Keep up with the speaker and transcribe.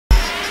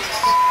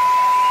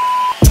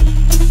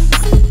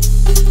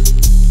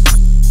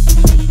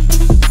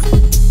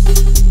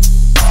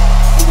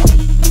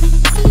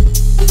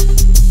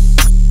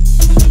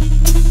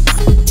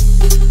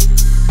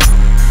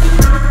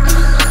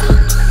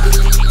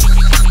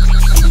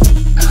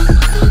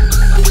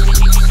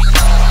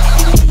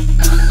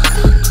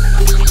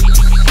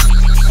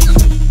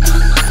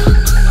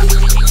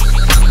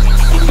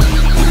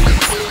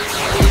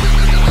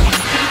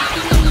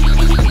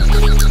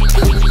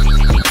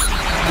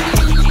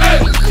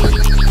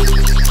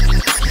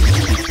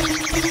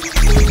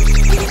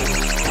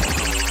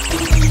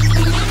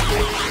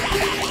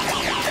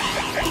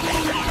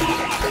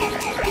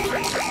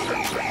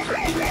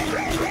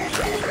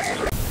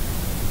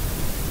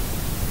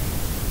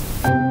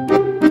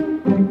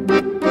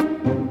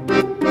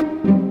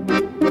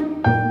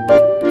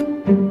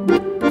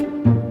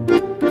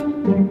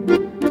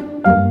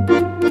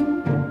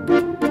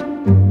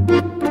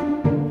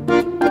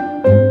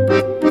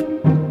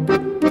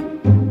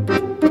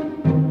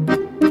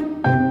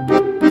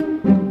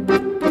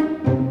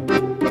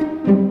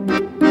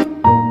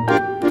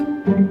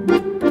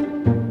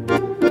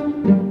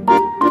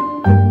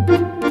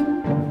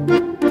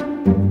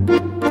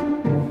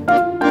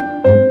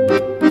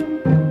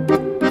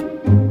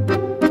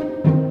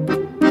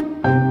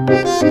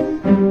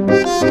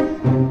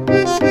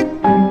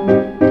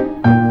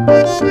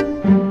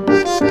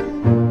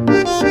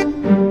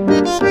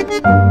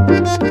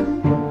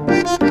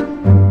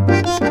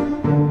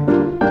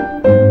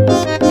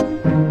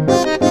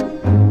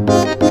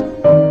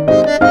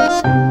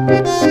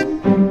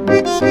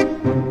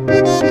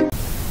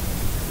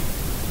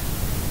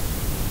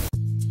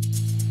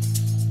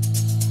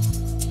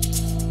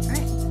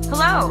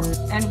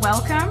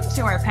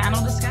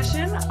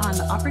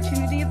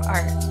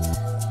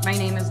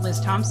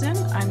Thomson.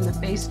 I'm the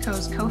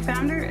Petko's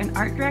co-founder and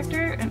art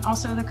director, and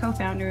also the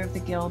co-founder of the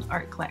Guild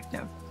Art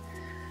Collective.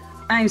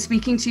 I'm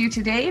speaking to you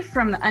today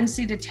from the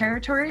unceded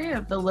territory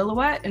of the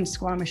Olivia and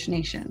Squamish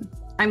Nation.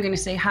 I'm going to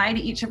say hi to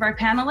each of our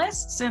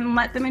panelists and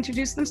let them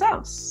introduce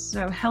themselves.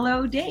 So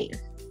hello,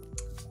 Dave.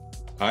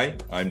 Hi,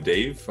 I'm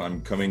Dave.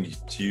 I'm coming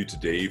to you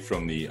today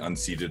from the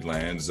unceded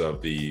lands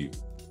of the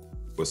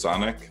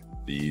Wasanek,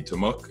 the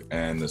Tamuk,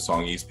 and the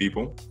Songhees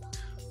people.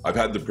 I've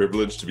had the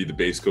privilege to be the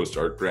Petko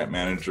Art Grant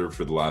Manager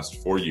for the last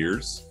 4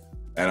 years,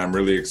 and I'm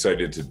really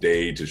excited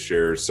today to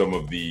share some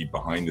of the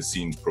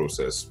behind-the-scenes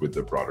process with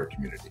the broader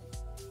community.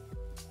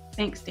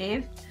 Thanks,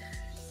 Dave.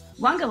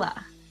 Wongelawit.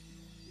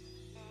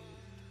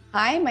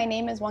 Hi, my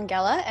name is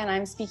Wongelawit, and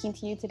I'm speaking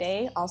to you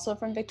today, also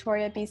from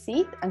Victoria,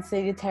 BC,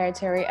 unceded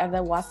territory of the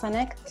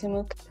Wasanek,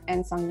 Tamuk,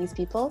 and Songhees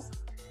peoples.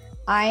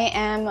 I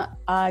am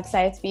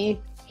excited to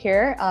be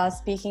here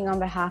speaking on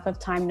behalf of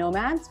Time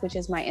Nomads, which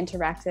is my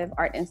interactive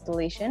art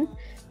installation,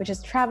 which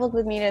has traveled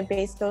with me to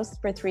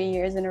Petko for 3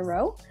 years in a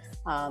row.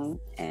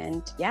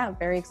 And yeah,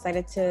 very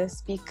excited to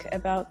speak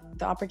about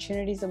the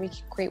opportunities that we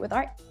can create with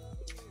art.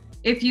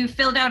 If you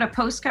filled out a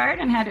postcard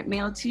and had it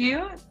mailed to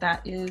you,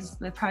 that is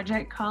the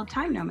project called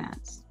Time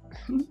Nomads.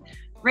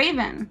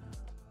 Raven.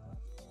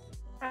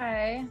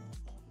 Hi,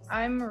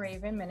 I'm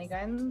Raven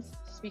Miniguns,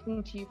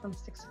 speaking to you from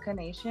Siksika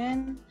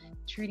Nation,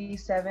 Treaty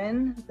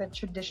 7, the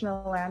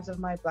traditional lands of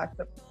my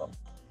Blackfoot people.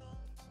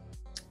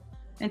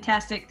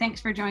 Fantastic.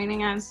 Thanks for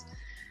joining us.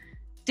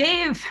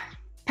 Dave,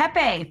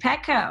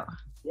 Petko.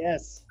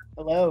 Yes.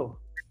 Hello.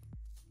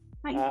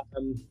 Hi.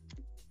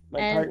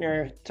 My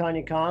partner,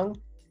 Tonya Kong.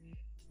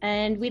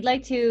 And we'd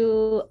like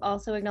to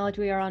also acknowledge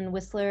we are on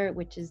Whistler,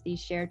 which is the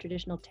shared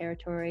traditional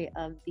territory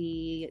of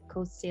the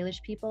Coast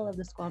Salish people of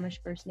the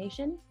Squamish First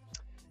Nation.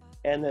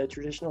 And the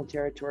traditional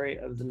territory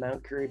of the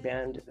Mount Currie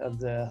Band of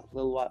the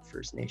Olivia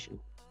First Nation.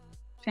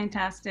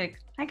 Fantastic.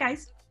 Hi,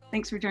 guys.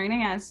 Thanks for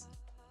joining us.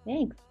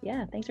 Thanks.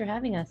 Yeah, thanks for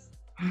having us.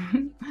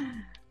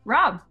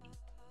 Rob.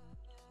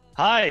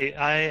 Hi,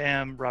 I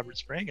am Robert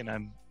Spring, and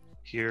I'm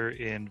here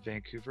in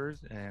Vancouver,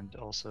 and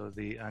also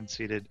the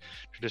unceded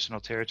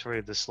traditional territory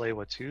of the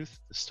Tsleil-Waututh,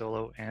 the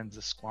Stolo, and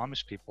the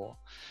Squamish people.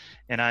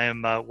 And I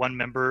am one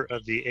member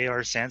of the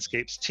AR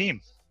Sandscapes team,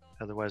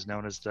 otherwise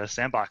known as the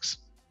Sandbox.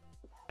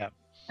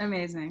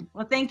 Amazing.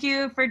 Well, thank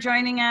you for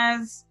joining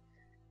us.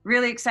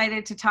 Really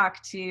excited to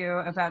talk to you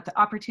about the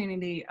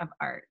opportunity of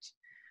art.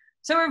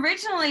 So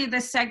originally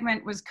this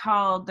segment was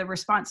called The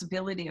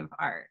Responsibility of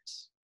Art,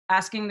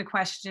 asking the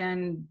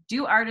question,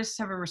 do artists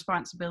have a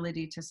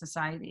responsibility to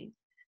society?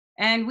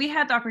 And we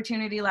had the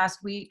opportunity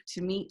last week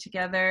to meet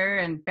together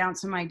and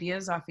bounce some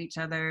ideas off each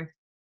other.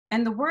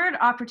 And the word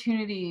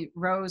opportunity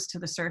rose to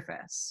the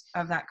surface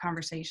of that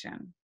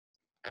conversation.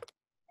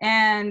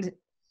 And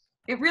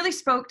it really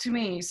spoke to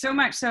me, so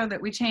much so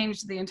that we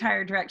changed the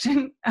entire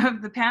direction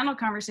of the panel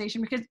conversation,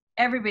 because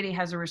everybody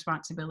has a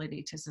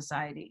responsibility to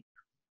society.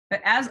 But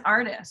as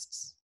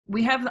artists,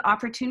 we have the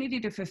opportunity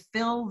to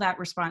fulfill that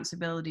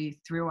responsibility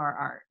through our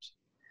art.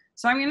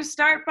 So I'm going to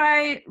start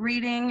by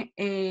reading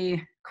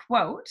a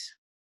quote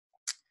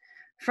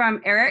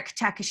from Eric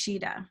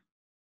Takeshita.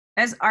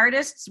 As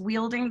artists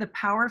wielding the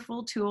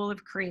powerful tool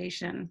of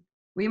creation,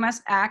 we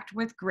must act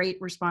with great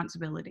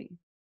responsibility.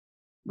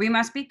 We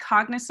must be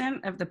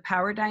cognizant of the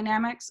power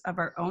dynamics of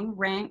our own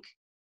rank,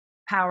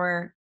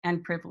 power,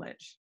 and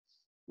privilege.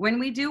 When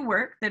we do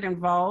work that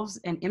involves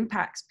and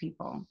impacts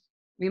people,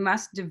 we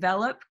must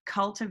develop,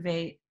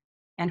 cultivate,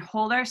 and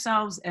hold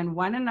ourselves and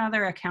one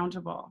another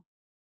accountable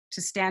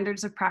to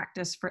standards of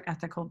practice for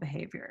ethical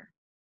behavior.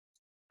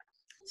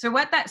 So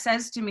what that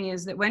says to me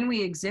is that when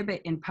we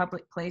exhibit in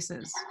public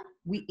places,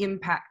 we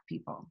impact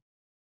people.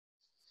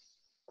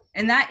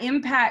 And that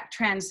impact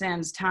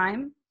transcends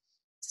time,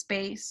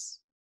 space,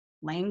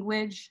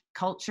 language,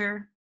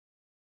 culture,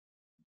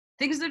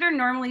 things that are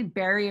normally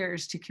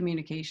barriers to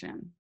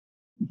communication.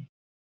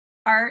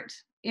 Art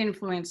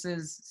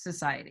influences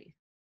society.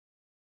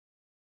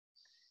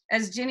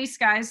 As Ginny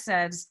Skies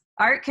says,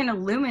 art can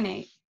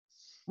illuminate,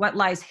 what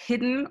lies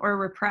hidden or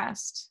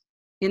repressed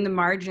in the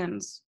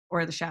margins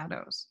or the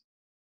shadows.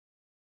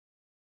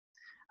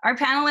 Our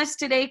panelists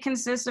today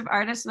consist of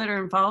artists that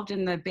are involved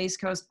in the Base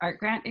Coast Art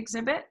Grant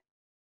exhibit.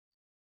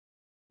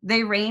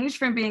 They range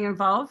from being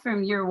involved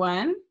from year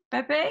one,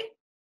 Pepe,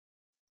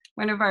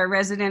 one of our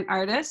resident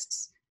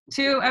artists,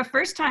 to a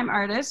first-time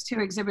artist who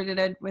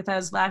exhibited with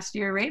us last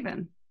year,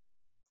 Raven.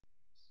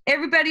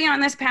 Everybody on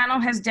this panel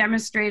has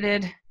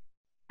demonstrated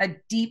a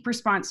deep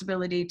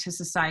responsibility to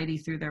society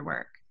through their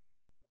work.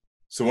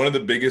 So one of the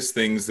biggest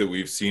things that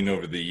we've seen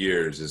over the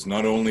years is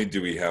not only do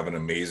we have an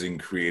amazing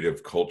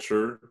creative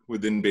culture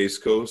within Base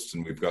Coast,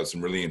 and we've got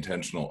some really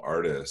intentional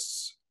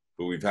artists,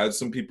 but we've had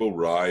some people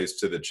rise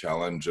to the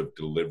challenge of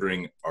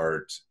delivering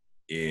art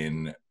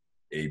in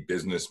a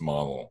business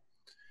model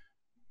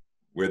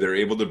where they're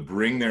able to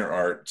bring their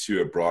art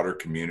to a broader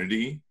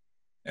community.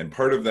 And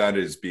part of that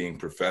is being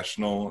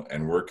professional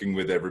and working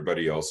with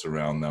everybody else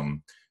around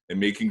them and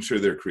making sure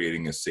they're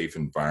creating a safe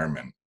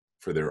environment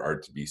for their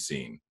art to be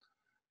seen.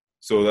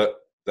 So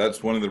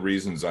that's one of the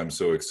reasons I'm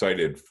so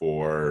excited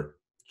for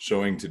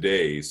showing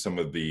today some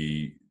of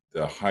the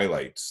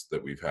highlights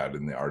that we've had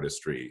in the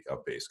artistry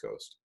of Base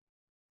Coast.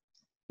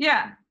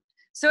 Yeah.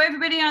 So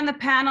everybody on the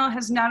panel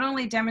has not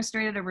only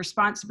demonstrated a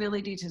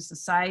responsibility to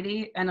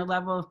society and a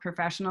level of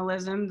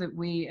professionalism that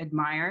we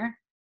admire,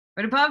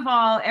 but above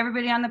all,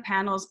 everybody on the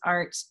panel's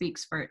art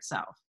speaks for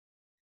itself.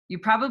 You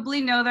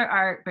probably know their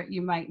art, but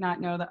you might not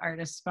know the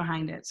artists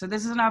behind it. So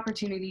this is an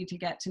opportunity to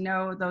get to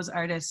know those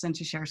artists and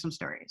to share some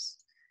stories.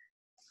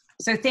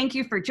 So thank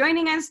you for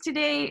joining us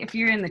today. If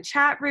you're in the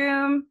chat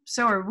room,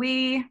 so are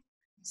we.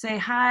 Say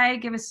hi,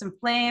 give us some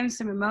flames,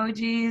 some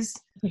emojis.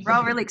 We're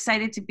all really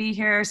excited to be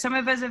here. Some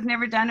of us have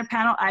never done a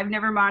panel. I've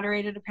never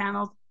moderated a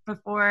panel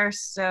before.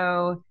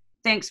 So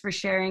thanks for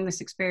sharing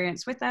this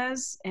experience with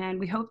us. And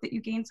we hope that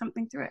you gain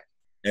something through it.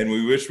 And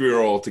we wish we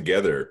were all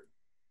together.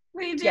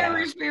 We do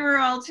wish we were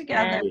all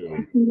together.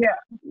 Yeah.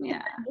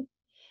 Yeah.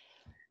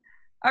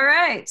 All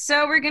right,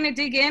 so we're gonna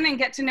dig in and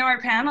get to know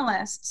our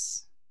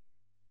panelists.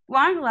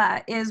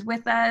 Wongelawit is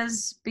with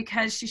us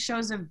because she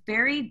shows a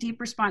very deep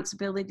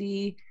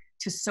responsibility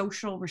to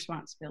social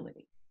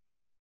responsibility.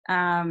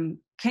 Can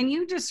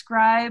you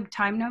describe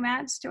Time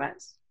Nomads to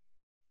us?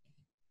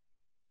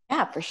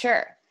 Yeah, for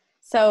sure.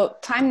 So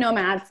Time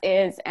Nomads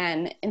is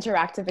an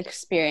interactive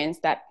experience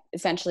that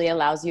essentially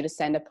allows you to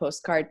send a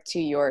postcard to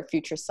your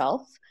future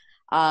self.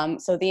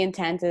 So the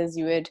intent is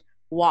you would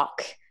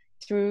walk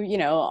through,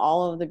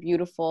 all of the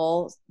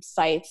beautiful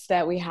sites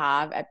that we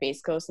have at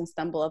Base Coast and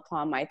stumble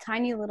upon my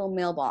tiny little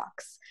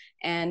mailbox.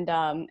 And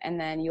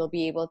then you'll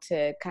be able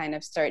to kind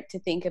of start to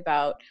think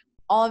about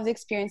all of the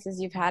experiences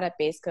you've had at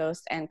Base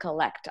Coast and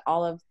collect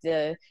all of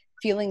the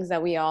feelings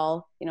that we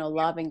all,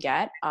 love and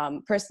get.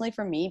 Personally,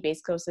 for me,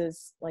 Base Coast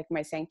is like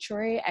my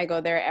sanctuary. I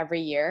go there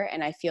every year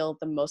and I feel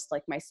the most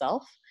like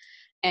myself.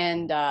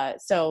 And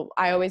so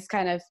I always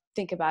kind of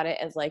think about it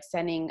as like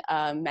sending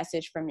a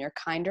message from your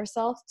kinder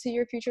self to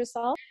your future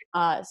self.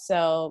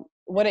 So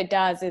what it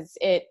does is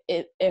it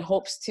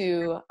hopes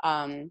to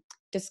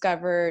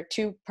discover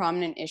two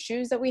prominent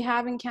issues that we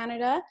have in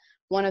Canada,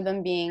 one of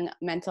them being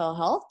mental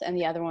health and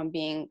the other one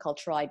being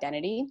cultural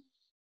identity.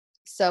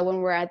 So when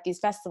we're at these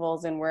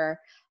festivals and we're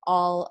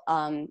all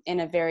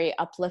in a very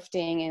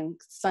uplifting and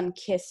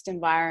sun-kissed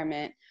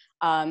environment,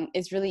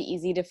 it's really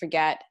easy to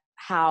forget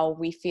how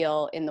we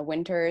feel in the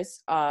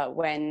winters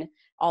when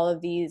all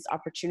of these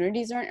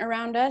opportunities aren't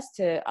around us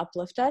to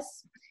uplift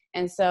us.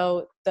 And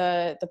so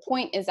the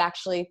point is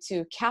actually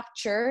to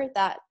capture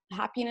that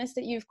happiness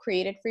that you've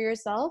created for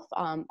yourself,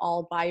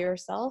 all by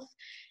yourself,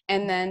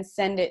 and then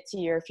send it to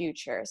your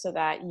future so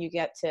that you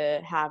get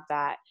to have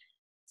that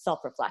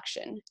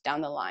self-reflection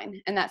down the line.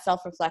 And that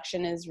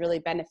self-reflection is really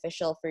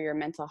beneficial for your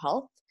mental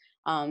health.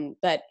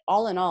 But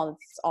all in all,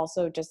 it's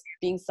also just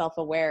being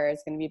self-aware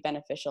is going to be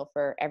beneficial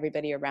for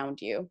everybody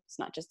around you. It's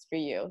not just for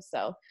you.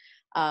 So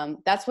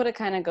that's what it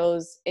kind of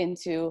goes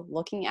into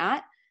looking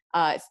at.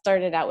 It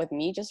started out with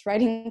me just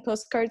writing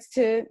postcards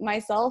to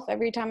myself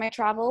every time I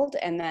traveled.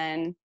 And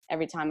then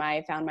every time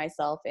I found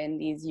myself in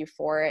these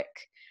euphoric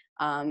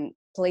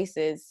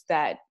places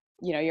that,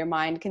 your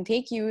mind can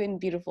take you in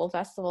beautiful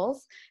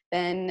festivals,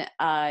 then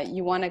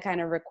you want to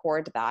kind of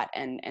record that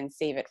and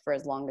save it for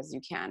as long as you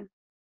can.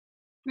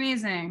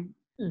 Amazing.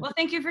 Well,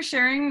 thank you for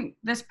sharing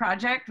this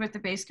project with the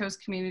Base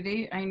Coast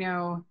community. I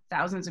know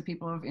thousands of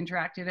people have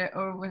interacted it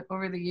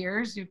over the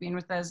years. You've been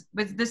with us,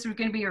 but this is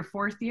going to be your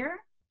 4th year?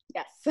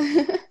 Yes.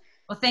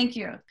 Well, thank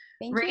you.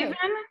 Thank Raven,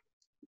 you.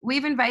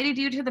 We've invited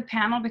you to the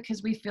panel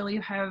because we feel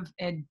you have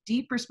a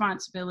deep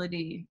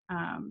responsibility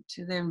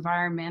to the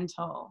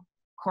environmental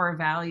core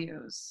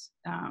values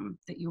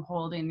that you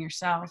hold in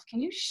yourself.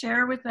 Can you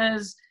share with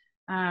us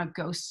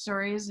ghost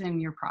stories in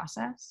your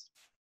process?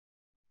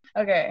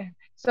 Okay,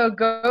 so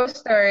Ghost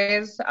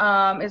Stories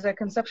is a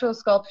conceptual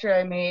sculpture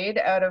I made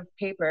out of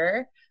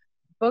paper,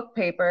 book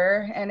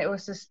paper, and it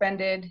was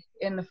suspended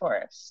in the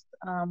forest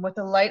with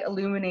the light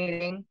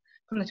illuminating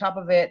from the top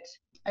of it.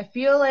 I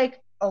feel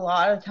like a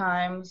lot of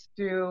times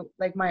through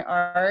like my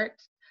art,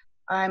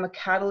 I'm a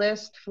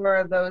catalyst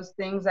for those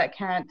things that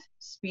can't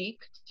speak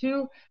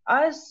to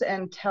us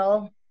and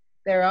tell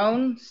their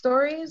own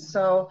stories.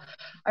 So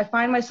I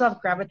find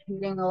myself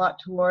gravitating a lot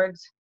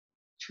towards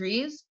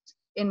trees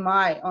in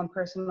my own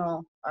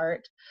personal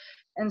art.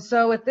 And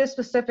so with this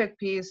specific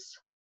piece,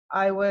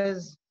 I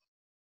was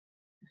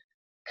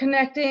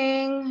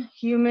connecting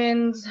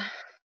humans,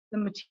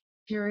 the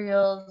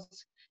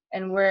materials,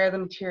 and where the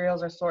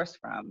materials are sourced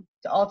from,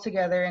 all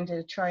together into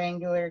a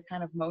triangular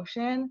kind of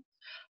motion.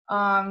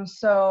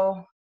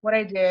 So what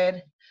I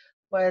did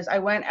was I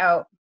went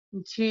out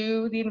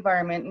into the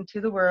environment,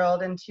 into the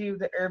world, into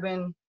the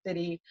urban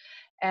city,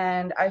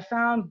 and I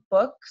found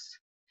books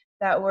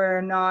that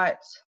were not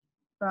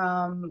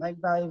from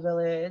like Valley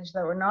Village,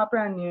 that were not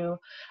brand new.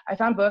 I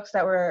found books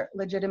that were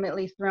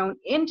legitimately thrown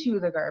into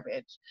the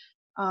garbage.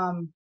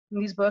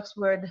 These books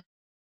would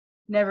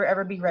never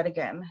ever be read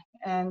again,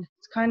 and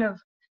it's kind of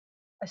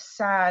a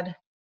sad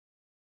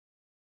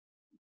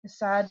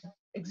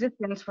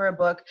existence for a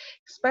book,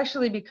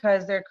 especially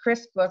because they're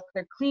crisp books,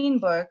 they're clean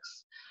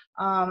books,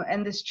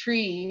 and this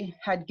tree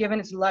had given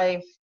its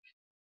life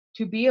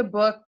to be a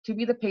book, to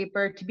be the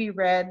paper, to be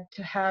read,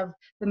 to have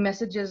the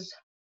messages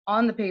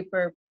on the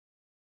paper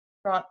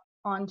brought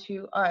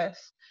onto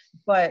us.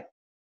 But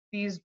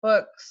these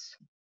books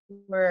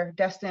were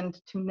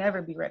destined to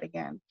never be read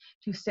again,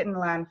 to sit in the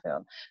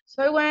landfill.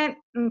 So I went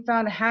and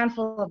found a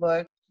handful of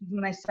books,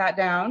 and I sat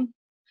down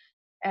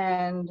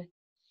and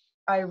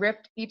I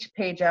ripped each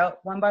page out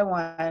one by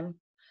one,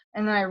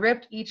 and then I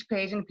ripped each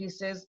page in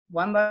pieces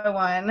one by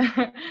one,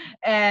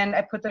 and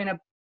I put them in a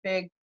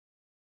big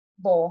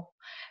bowl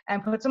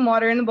and put some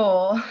water in the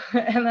bowl,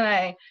 and then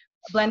I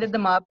blended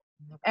them up.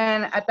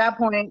 And at that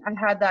point, I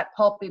had that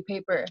pulpy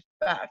paper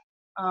back.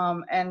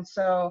 And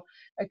so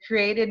I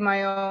created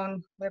my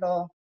own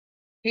little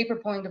paper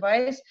pulling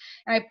device,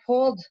 and I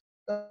pulled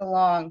the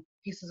long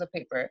pieces of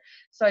paper.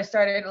 So I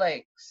started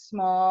like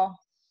small,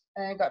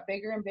 and it got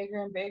bigger and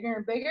bigger and bigger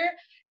and bigger.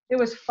 It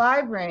was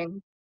 5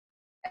 rings,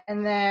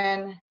 and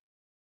then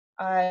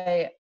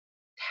I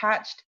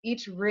attached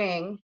each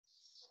ring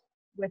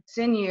with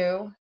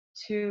sinew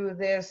to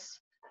this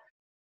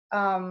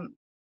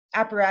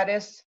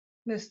apparatus,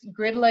 this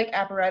grid-like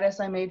apparatus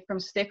I made from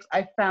sticks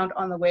I found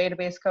on the way to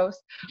Base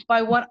Coast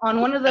on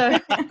one of the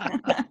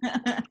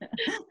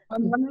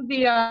on one of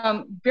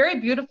the very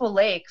beautiful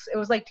lakes. It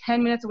was like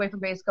 10 minutes away from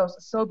Base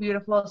Coast. So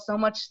beautiful, so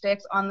much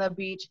sticks on the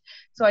beach.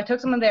 So I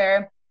took some of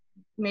there,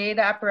 made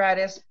the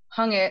apparatus,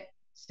 hung it,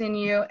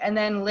 sinew, and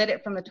then lit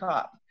it from the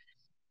top.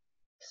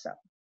 So.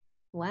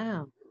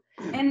 Wow.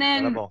 And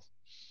then Incredible.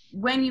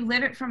 when you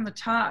lit it from the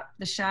top,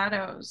 the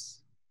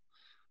shadows.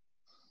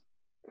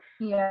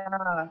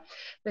 Yeah,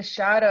 the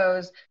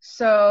shadows.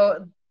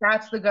 So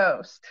that's the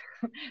ghost.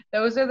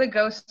 Those are the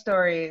ghost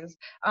stories.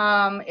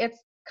 It's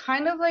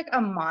kind of like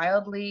a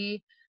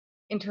mildly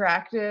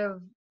interactive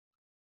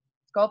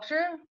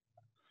sculpture,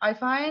 I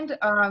find,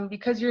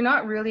 because you're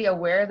not really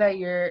aware that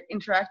you're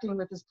interacting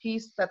with this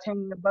piece that's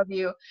hanging above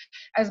you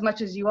as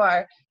much as you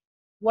are.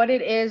 What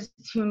it is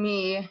to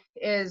me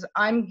is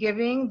I'm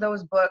giving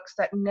those books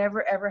that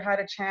never ever had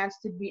a chance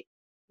to be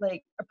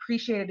like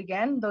appreciated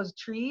again, those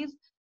trees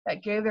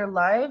that gave their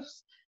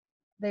lives,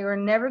 they were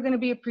never going to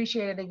be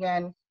appreciated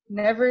again,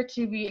 never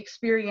to be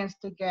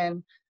experienced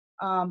again.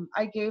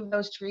 I gave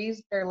those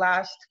trees their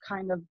last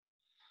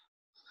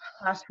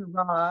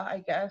hurrah,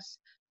 I guess,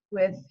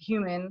 with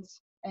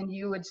humans, and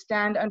you would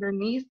stand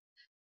underneath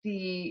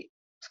the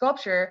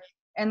sculpture,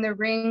 and the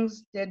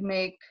rings did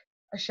make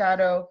a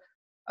shadow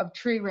of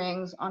tree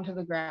rings onto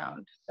the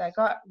ground that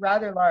got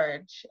rather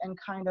large and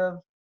kind of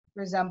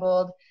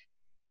resembled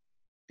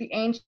the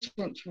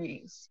ancient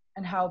trees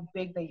and how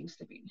big they used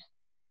to be.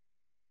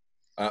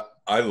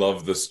 I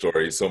love the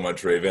story so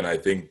much, Raven. I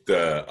think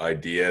the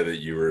idea that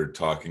you were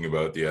talking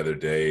about the other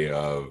day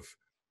of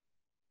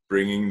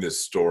bringing the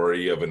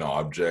story of an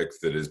object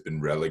that has been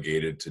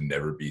relegated to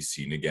never be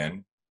seen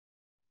again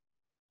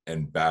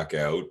and back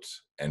out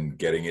and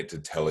getting it to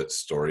tell its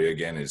story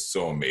again is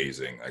so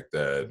amazing. Like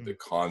the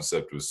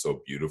concept was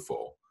so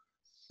beautiful.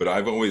 But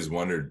I've always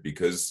wondered,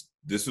 because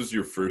this was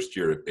your first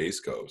year at Base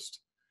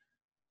Coast,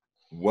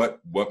 what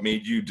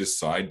made you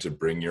decide to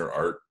bring your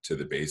art to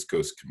the Base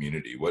Coast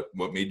community? What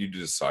made you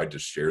decide to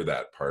share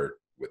that part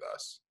with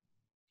us?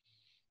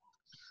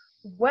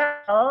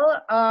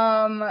 Well,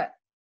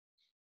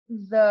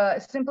 the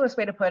simplest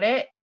way to put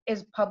it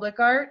is public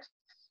art.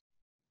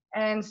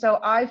 And so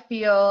I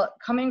feel,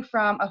 coming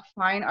from a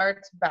fine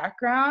arts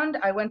background,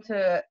 I went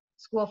to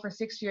school for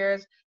 6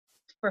 years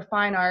for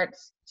fine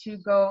arts, to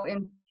go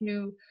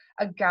into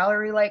a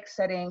gallery-like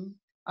setting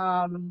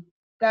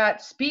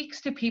that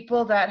speaks to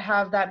people that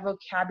have that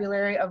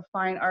vocabulary of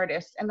fine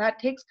artists. And that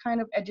takes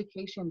kind of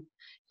education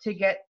to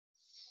get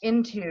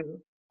into.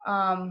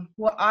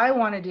 What I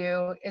want to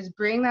do is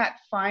bring that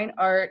fine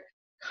art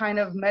kind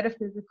of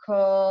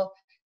metaphysical,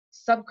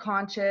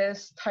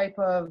 subconscious type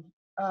of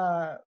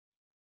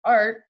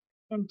art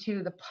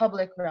into the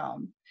public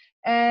realm.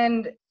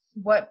 And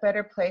what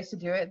better place to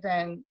do it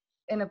than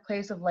in a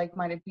place of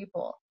like-minded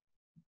people?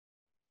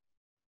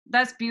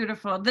 That's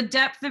beautiful. The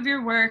depth of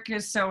your work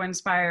is so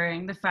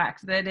inspiring. The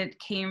fact that it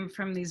came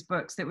from these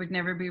books that would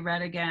never be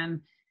read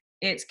again.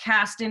 It's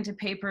cast into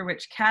paper,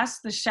 which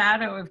casts the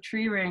shadow of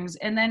tree rings.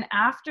 And then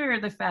after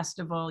the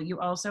festival, you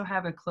also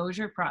have a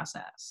closure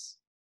process.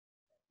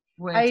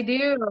 I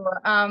do.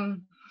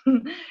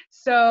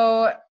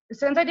 So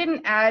since I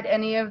didn't add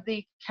any of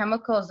the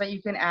chemicals that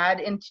you can add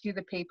into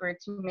the paper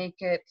to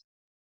make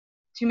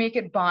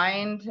it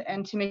bind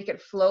and to make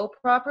it flow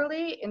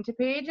properly into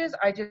pages,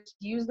 I just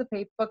use the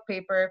book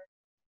paper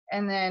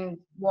and then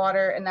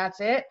water, and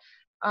that's it.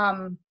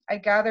 I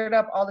gathered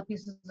up all the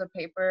pieces of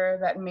paper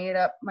that made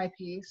up my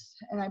piece,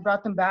 and I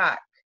brought them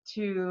back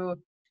to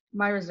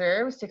my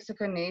reserve,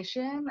 Siksika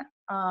Nation,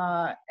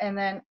 and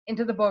then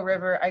into the Bow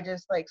River. I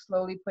just like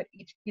slowly put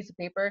each piece of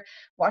paper,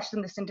 watch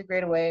them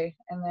disintegrate away,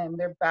 and then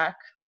they're back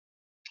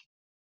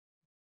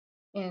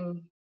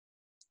in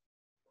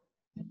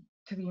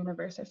to the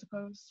universe, I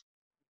suppose.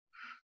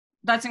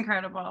 That's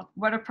incredible.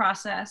 What a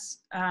process.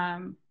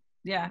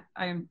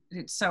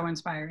 It's so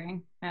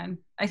inspiring. And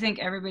I think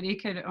everybody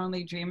could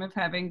only dream of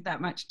having that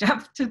much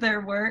depth to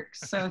their work.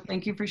 So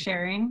thank you for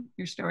sharing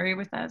your story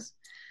with us.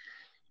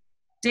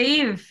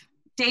 Dave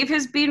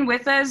has been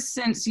with us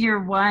since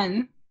year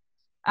one.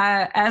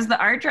 As the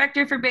art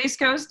director for Base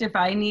Coast, if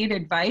I need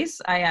advice,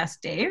 I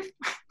ask Dave.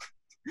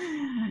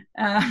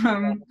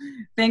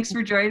 Thanks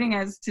for joining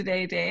us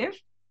today, Dave.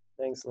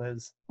 Thanks,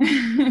 Liz.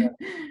 I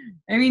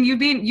mean,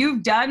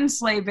 you've done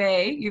Slay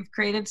Bay, you've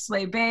created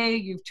Slay Bay,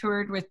 you've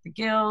toured with the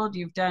Guild,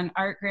 you've done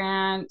art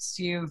grants,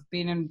 you've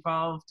been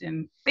involved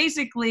in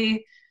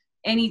basically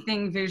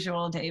anything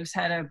visual. Dave's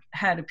had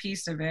a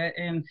piece of it.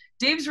 And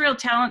Dave's real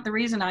talent, the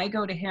reason I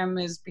go to him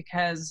is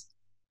because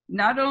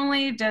not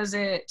only is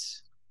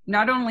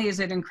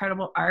it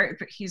incredible art,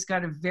 but he's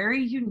got a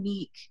very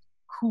unique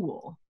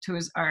cool to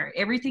his art.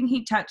 Everything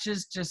he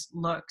touches just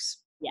looks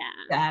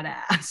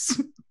badass.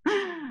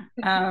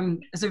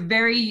 It's a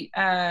very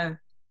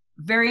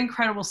very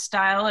incredible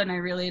style, and I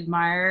really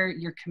admire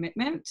your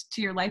commitment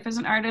to your life as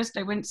an artist.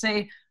 I wouldn't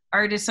say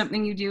art is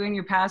something you do in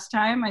your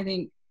pastime. I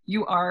think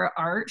you are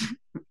art.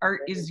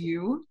 Art is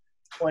you.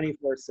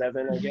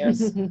 24/7, I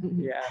guess.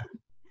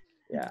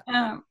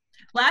 Yeah.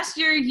 Last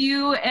year,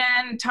 you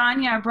and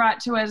Tonya brought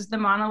to us the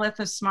Monolith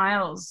of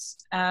Smiles.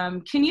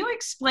 Can you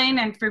explain,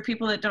 and for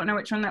people that don't know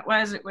which one that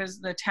was, it was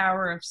the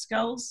Tower of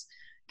Skulls.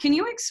 Can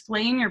you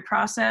explain your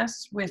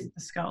process with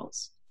the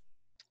skulls?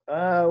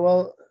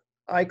 Well,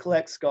 I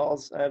collect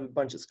skulls. I have a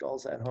bunch of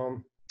skulls at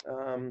home.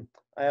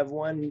 I have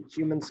one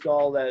human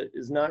skull that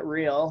is not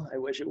real. I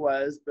wish it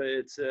was, but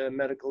it's a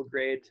medical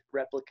grade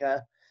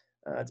replica.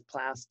 It's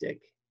plastic.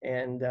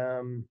 And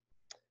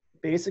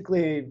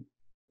basically,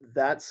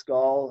 that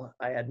skull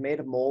I had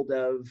made a mold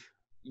of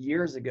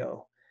years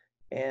ago.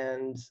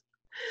 And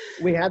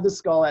we had the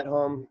skull at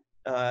home.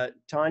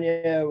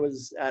 Tonya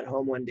was at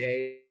home one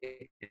day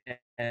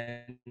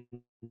and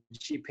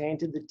she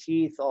painted the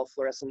teeth all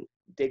fluorescent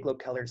Dayglow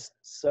colors.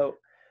 So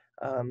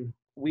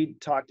we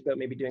talked about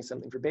maybe doing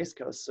something for Base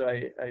Coast.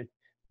 So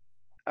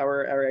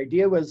our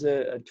idea was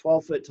a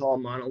 12-foot tall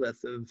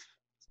monolith of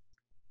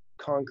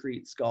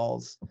concrete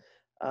skulls.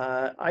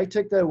 I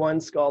took the one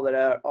skull that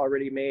I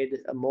already made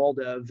a mold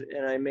of,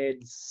 and I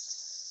made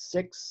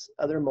 6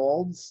 other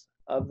molds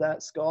of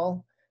that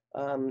skull.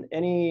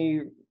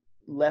 Any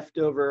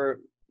leftover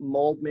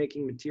mold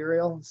making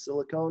material,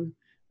 silicone,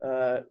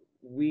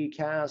 we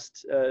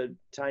cast a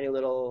tiny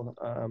little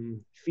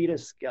baby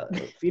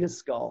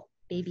skull.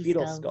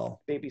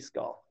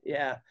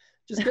 Yeah,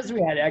 just because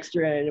we had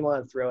extra and I didn't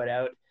want to throw it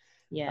out.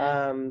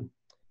 Yeah.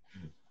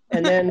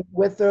 And then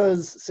with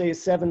those, say,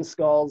 7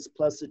 skulls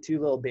plus the 2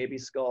 little baby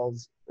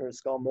skulls or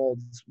skull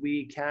molds,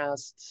 we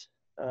cast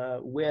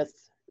with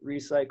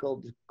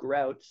recycled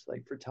grout,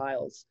 like for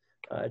tiles,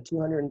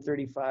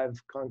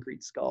 235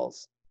 concrete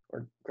skulls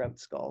or grout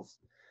skulls.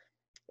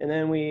 And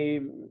then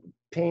we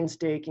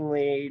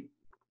painstakingly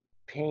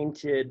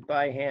painted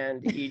by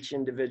hand each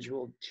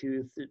individual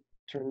tooth. It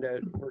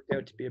worked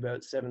out to be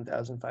about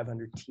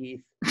 7,500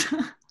 teeth.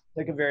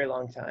 Took a very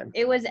long time.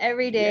 It was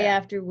every day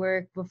after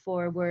work,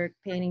 before work,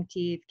 painting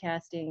teeth,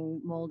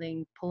 casting,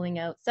 molding, pulling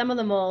out. Some of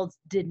the molds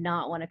did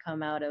not want to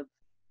come out of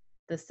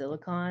the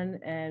silicone,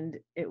 and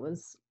it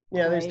was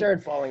they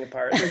started falling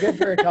apart. They're good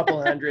for a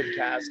couple hundred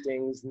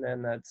castings, and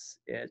then that's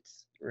it,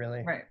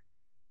 really. Right.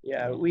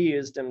 Yeah, we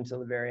used them till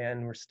the very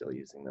end. We're still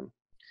using them.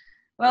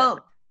 Well,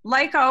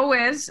 like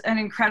always, an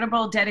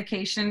incredible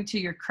dedication to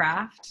your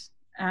craft.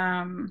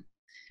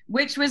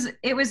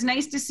 It was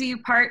nice to see you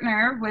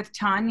partner with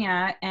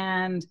Tonya,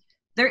 and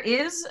there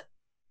is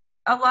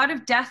a lot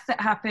of death that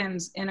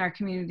happens in our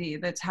community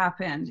that's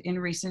happened in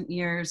recent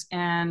years,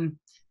 and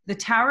the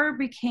tower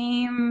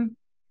became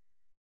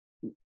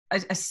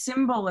a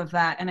symbol of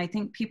that, and I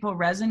think people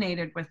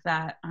resonated with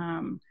that.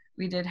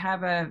 We did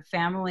have a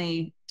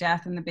family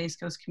death in the Base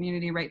Coast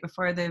community right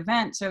before the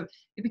event, so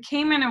it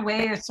became in a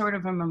way a sort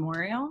of a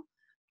memorial.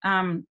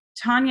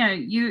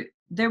 Tonya,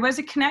 there was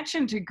a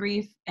connection to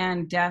grief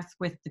and death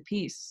with the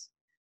piece.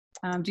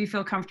 Do you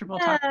feel comfortable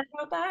talking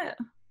about that?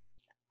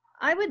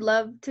 I would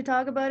love to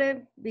talk about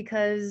it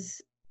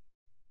because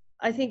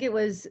I think it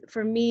was,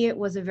 for me, it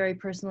was a very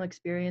personal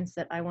experience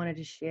that I wanted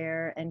to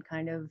share and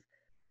kind of,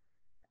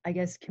 I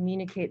guess,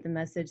 communicate the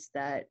message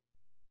that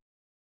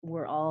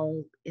we're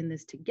all in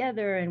this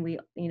together. And we,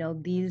 you know,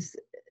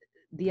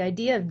 the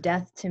idea of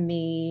death to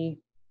me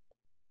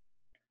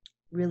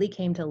really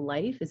came to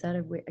life. Is that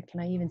a way,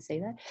 can I even say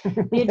that?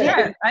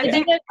 Yeah, I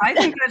think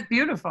that's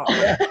beautiful.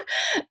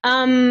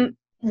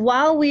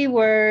 While we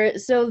were,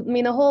 so I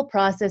mean, the whole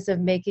process of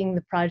making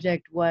the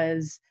project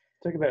was,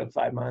 took about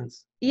 5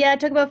 months. Yeah,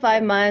 it took about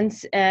 5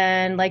 months,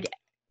 and like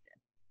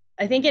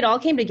I think it all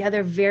came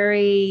together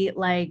very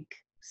like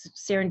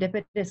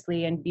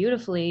serendipitously and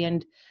beautifully.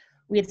 And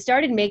we had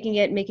started making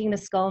the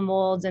skull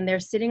molds, and they're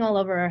sitting all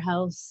over our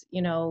house,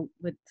 you know,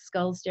 with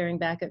skulls staring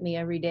back at me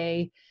every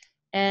day.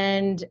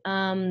 And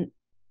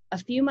a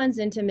few months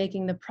into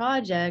making the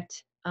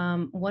project,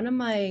 one of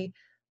my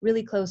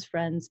really close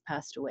friends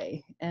passed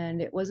away,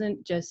 and it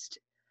wasn't just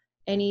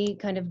any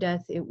kind of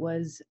death, it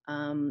was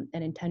an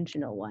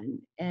intentional one.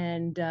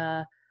 And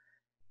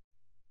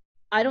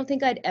I don't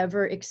think I'd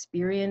ever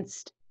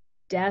experienced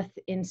death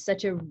in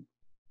such a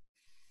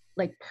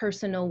like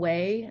personal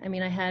way. I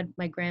mean, I had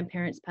my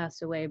grandparents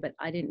pass away, but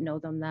I didn't know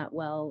them that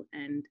well,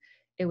 and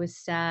it was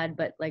sad.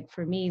 But like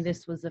for me,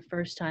 this was the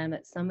first time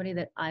that somebody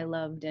that I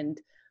loved and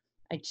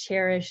I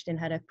cherished and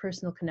had a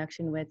personal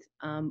connection with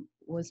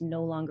was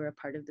no longer a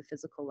part of the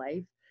physical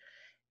life.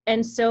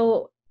 And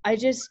so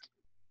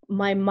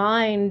my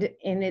mind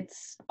in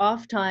its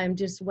off time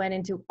just went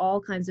into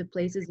all kinds of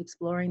places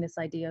exploring this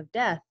idea of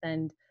death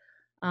and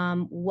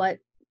what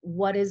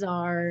is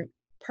our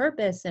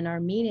purpose and our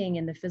meaning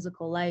in the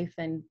physical life,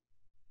 and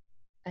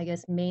I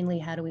guess mainly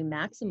how do we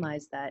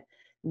maximize that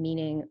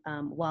meaning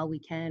while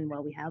we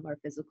have our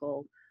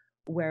physical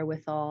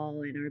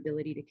wherewithal and our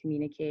ability to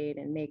communicate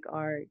and make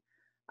art.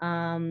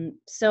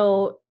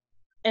 So,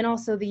 and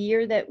also the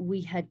year that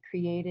we had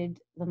created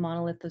the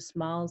Monolith of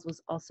Smiles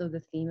was also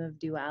the theme of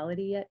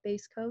duality at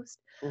Base Coast.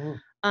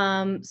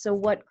 Mm-hmm. So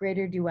what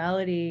greater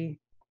duality,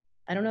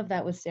 I don't know if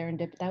that was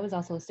serendipitous, that was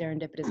also a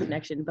serendipitous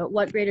connection, but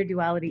what greater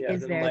duality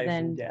is there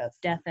than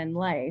death and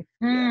life?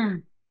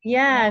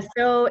 Yeah,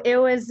 so it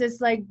was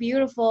this like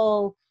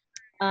beautiful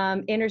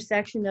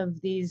intersection of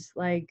these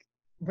like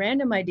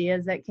random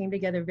ideas that came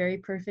together very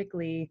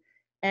perfectly.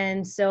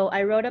 And so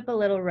I wrote up a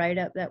little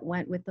write-up that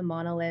went with the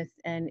monolith,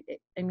 and it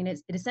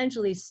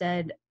essentially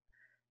said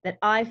that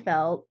I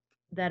felt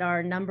that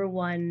our number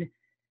one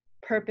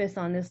purpose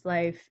on this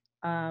life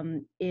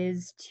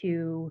is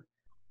to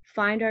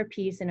find our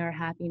peace and our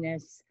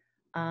happiness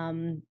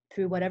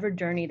through whatever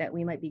journey that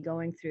we might be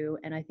going through.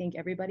 And I think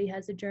everybody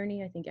has a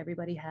journey. I think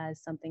everybody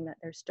has something that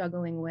they're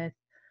struggling with,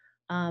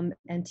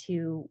 and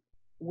to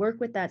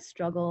work with that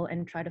struggle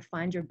and try to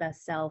find your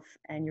best self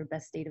and your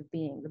best state of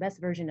being, the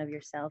best version of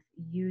yourself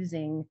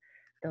using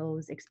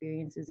those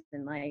experiences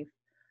in life.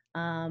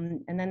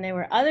 And then there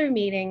were other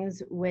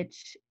meanings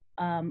which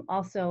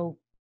also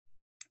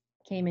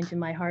came into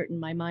my heart and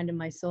my mind and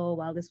my soul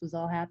while this was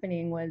all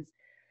happening was,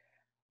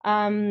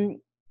 I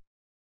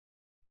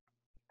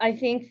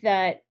think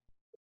that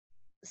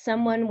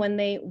someone when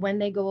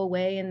they go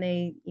away and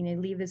they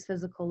leave this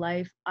physical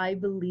life, I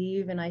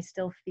believe and I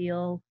still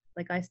feel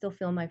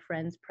my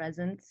friend's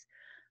presence.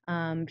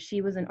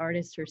 She was an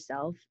artist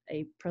herself,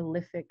 a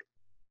prolific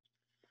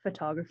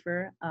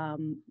photographer,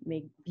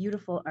 made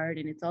beautiful art,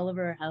 and it's all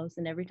over her house,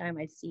 and every time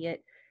I see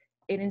it,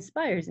 it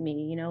inspires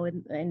me,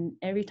 and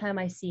every time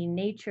I see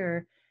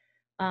nature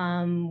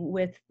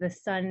with the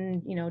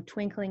sun,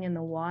 twinkling in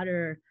the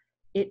water,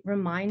 it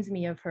reminds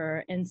me of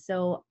her. And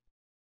so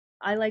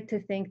I like to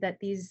think that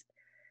these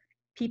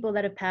people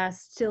that have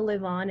passed still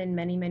live on in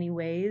many, many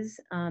ways.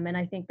 And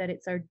I think that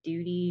it's our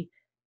duty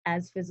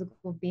as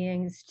physical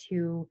beings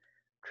to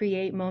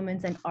create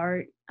moments and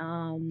art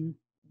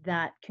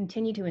that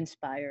continue to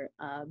inspire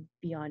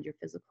beyond your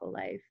physical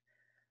life,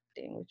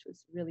 which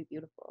was really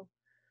beautiful.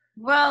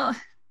 Well,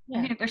 yeah.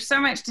 I mean, there's so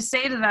much to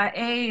say to that.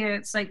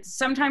 It's like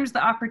sometimes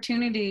the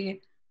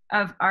opportunity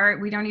of art,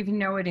 we don't even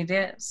know what it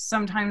is.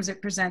 Sometimes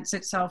it presents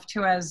itself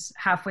to us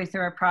halfway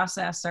through a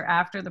process or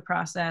after the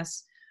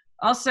process.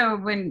 Also,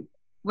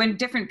 when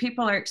different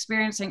people are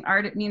experiencing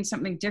art, it means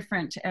something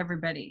different to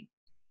everybody.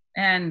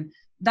 And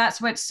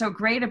that's what's so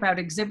great about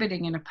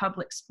exhibiting in a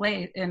public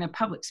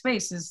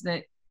space is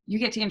that you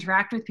get to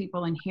interact with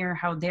people and hear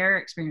how they're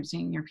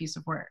experiencing your piece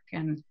of work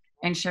and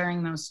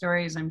sharing those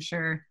stories. I'm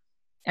sure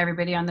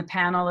everybody on the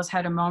panel has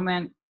had a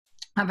moment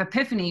of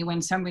epiphany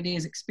when somebody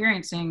is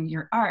experiencing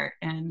your art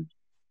and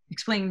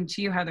explaining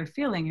to you how they're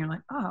feeling. You're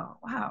like, oh,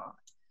 wow.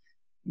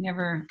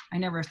 I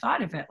never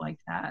thought of it like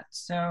that.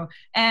 So,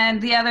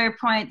 and the other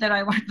point that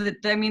I wanted, the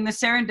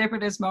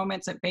serendipitous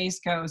moments at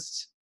Base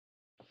Coast,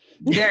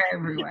 they're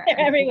everywhere. They're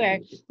everywhere.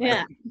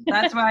 Yeah.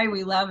 That's why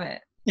we love it.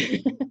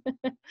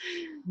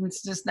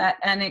 It's just that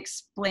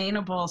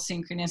unexplainable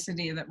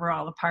synchronicity that we're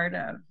all a part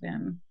of.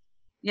 And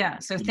yeah,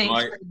 so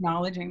thanks for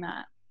acknowledging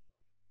that.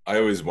 I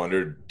always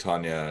wondered,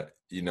 Tonya,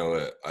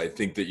 I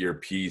think that your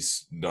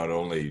piece not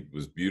only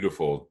was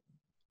beautiful,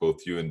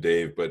 both you and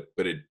Dave, but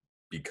it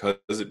because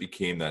it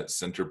became that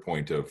center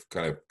point of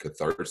kind of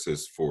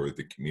catharsis for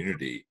the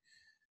community,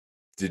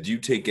 did you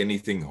take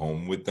anything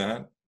home with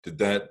that? Did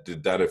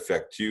that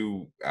affect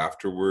you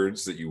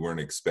afterwards that you weren't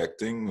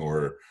expecting,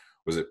 or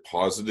was it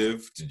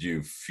positive? Did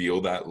you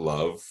feel that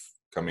love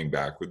coming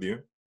back with you?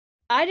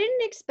 I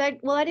didn't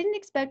expect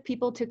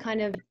people to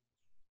kind of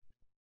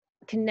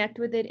connect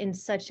with it in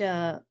such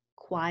a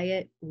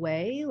quiet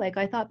way. Like,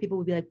 I thought people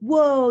would be like,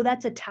 whoa,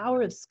 that's a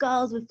tower of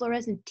skulls with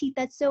fluorescent teeth,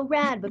 that's so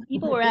rad. But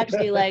people were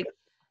actually like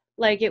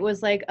it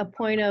was like a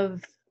point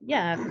of,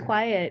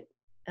 quiet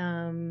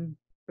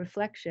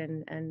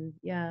reflection. And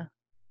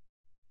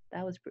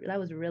that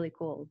was really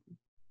cool.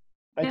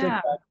 I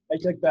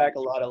took back a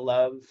lot of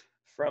love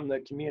from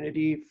the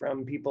community,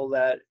 from people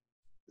that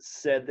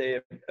said they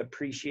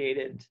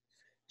appreciated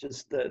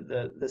just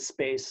the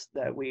space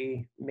that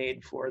we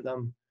made for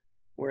them,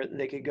 where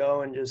they could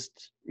go and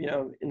just,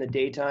 in the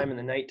daytime and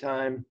the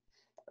nighttime,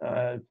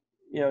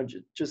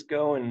 just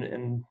go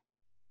and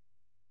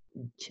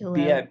chill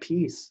be out. at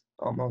peace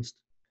almost.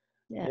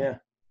 Yeah.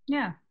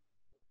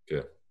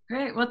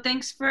 Great. Well,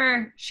 thanks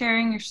for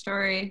sharing your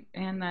story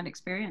and that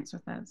experience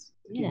with us.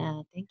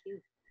 Yeah, thank you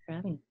for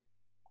having me.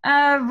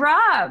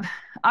 Rob,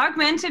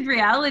 augmented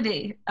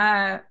reality.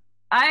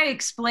 I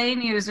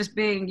explain you as just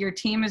being, your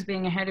team as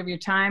being ahead of your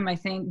time. I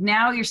think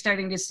now you're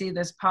starting to see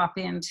this pop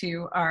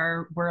into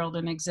our world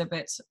and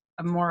exhibits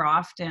more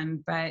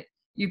often, but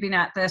you've been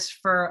at this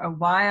for a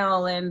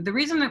while. And the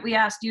reason that we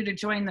asked you to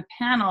join the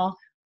panel,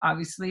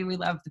 obviously we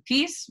love the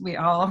piece, we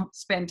all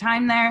spend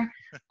time there,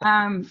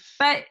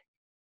 but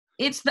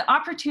it's the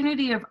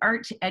opportunity of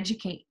art to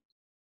educate.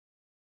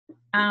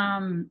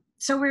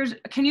 So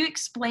can you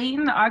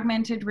explain the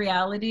augmented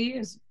reality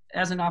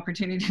as an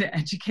opportunity to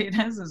educate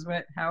us,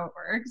 how it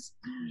works?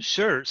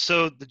 Sure.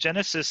 So the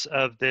genesis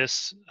of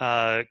this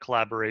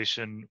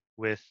collaboration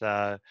with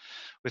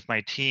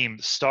my team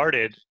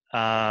started,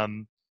 a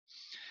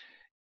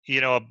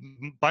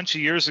bunch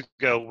of years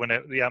ago when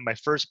my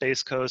first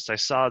Base Coast, I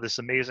saw this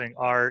amazing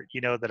art,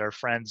 that our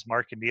friends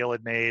Mark and Neil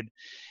had made,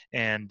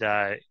 and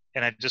I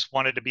just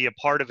wanted to be a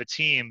part of a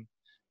team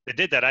that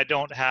did that. I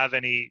don't have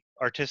any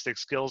artistic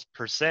skills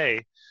per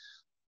se,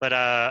 but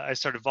I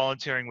started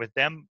volunteering with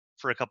them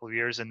for a couple of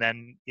years, and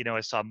then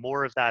I saw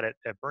more of that at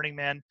Burning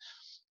Man,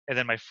 and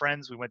then my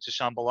friends, we went to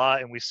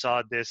Shambhala and we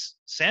saw this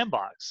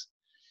sandbox,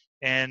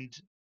 and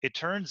it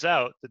turns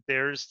out that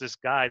there's this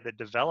guy that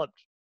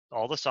developed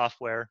all the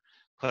software,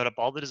 put up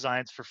all the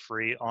designs for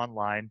free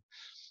online,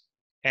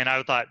 and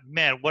I thought,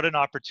 man, what an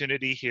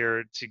opportunity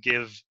here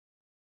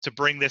to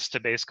bring this to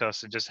Base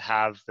Coast and just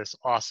have this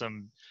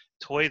awesome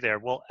toy there.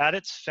 Well, at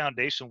its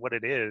foundation, what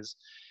it is,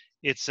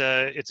 it's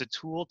a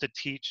tool to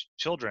teach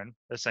children,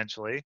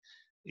 essentially,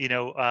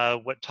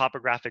 what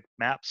topographic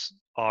maps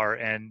are,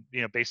 and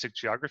basic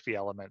geography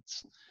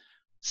elements.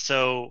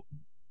 So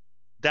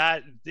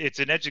that it's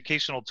an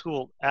educational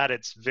tool at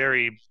its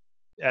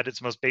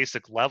most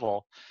basic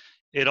level.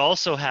 It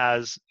also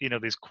has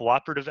these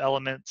cooperative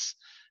elements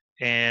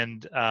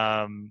and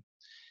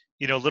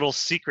little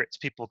secrets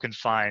people can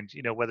find,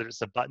 whether it's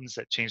the buttons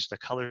that change the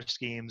color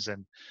schemes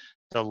and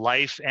the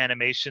life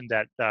animation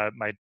that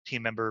my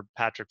team member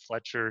Patrick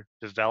Fletcher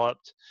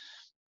developed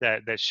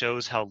that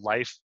shows how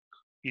life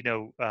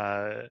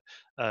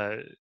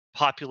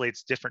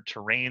populates different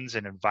terrains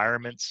and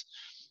environments,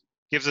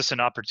 gives us an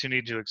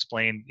opportunity to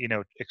explain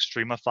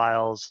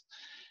extremophiles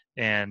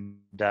and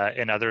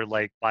other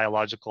like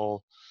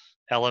biological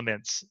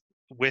elements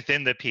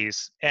within the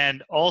piece.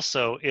 And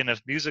also in a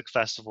music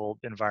festival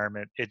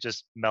environment, it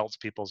just melts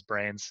people's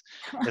brains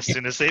as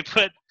soon as they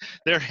put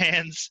their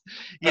hands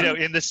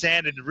in the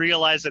sand and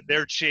realize that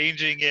they're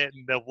changing it,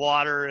 and the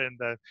water and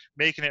the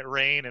making it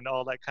rain and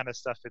all that kind of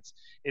stuff.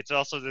 It's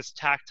also this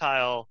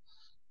tactile,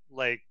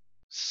 like,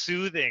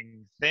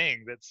 soothing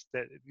thing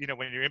that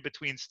when you're in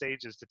between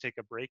stages to take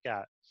a break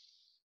at.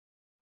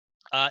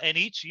 And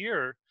each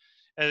year,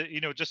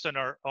 just in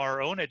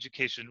our own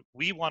education,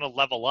 we want to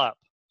level up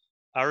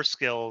our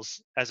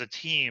skills as a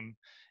team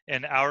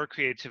and our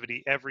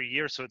creativity every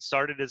year. So it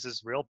started as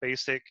this real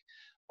basic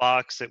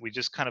box that we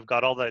just kind of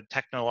got all the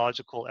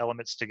technological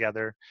elements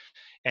together,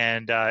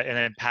 and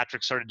then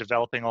Patrick started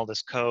developing all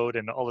this code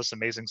and all this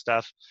amazing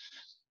stuff.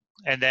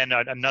 And then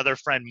another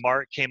friend,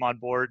 Mark, came on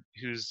board,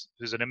 who's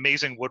an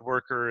amazing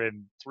woodworker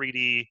and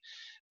 3D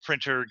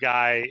printer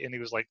guy, and he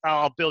was like, "Oh,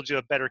 I'll build you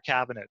a better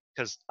cabinet,"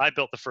 because I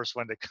built the first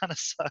one that kind of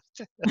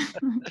sucked.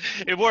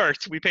 It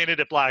worked. We painted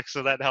it black,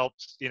 so that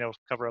helped,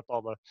 cover up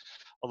all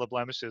the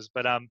blemishes.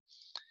 But and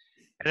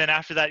then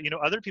after that,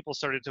 other people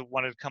started to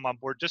want to come on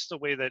board, just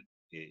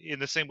in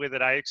the same way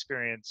that I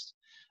experienced,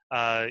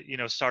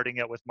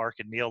 starting out with Mark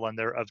and Neil on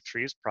their Of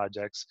Trees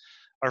projects.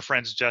 Our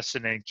friends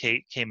Justin and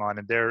Kate came on,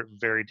 and they're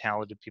very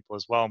talented people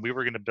as well. And we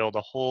were going to build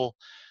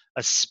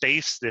a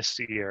space this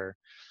year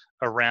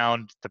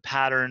around the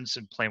patterns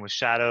and playing with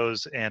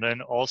shadows, and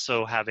then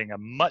also having a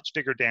much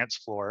bigger dance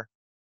floor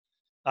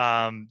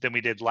than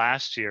we did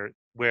last year,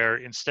 where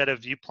instead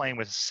of you playing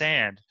with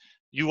sand,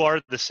 you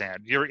are the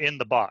sand. You're in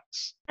the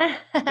box. So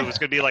it was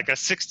going to be like a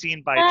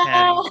 16 by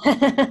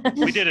 10.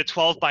 We did a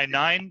 12 by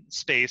 9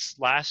 space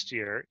last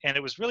year, and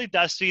it was really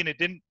dusty, and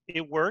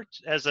it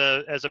worked as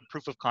a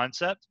proof of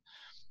concept.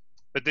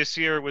 But this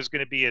year was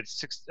going to be at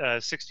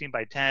 16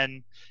 by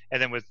 10,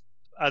 and then with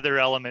other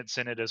elements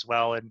in it as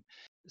well. And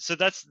so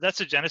that's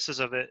the genesis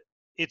of it.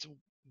 It's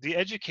the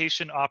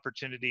education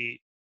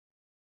opportunity.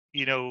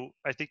 You know,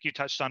 I think you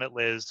touched on it,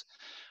 Liz,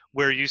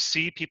 where you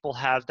see people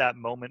have that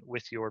moment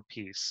with your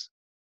piece.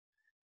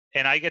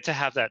 And I get to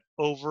have that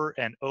over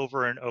and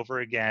over and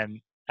over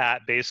again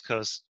at Base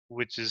Coast,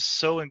 which is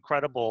so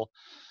incredible.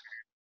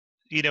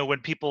 You know, when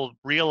people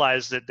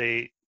realize that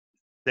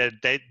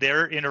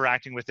they're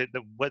interacting with it,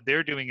 that what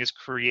they're doing is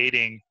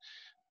creating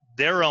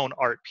their own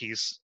art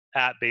piece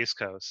at Base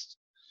Coast.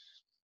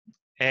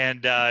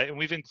 And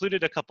we've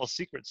included a couple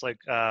secrets, like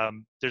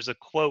there's a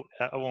quote,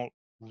 I won't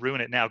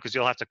ruin it now because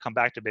you'll have to come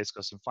back to Base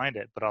Coast and find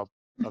it, but I'll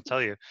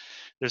tell you.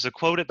 There's a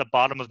quote at the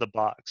bottom of the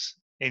box,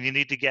 and you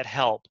need to get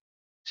help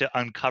to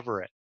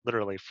uncover it,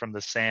 literally, from the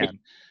sand,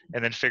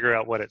 and then figure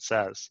out what it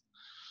says.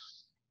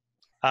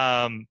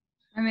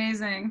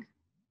 Amazing.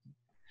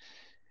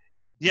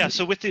 Yeah,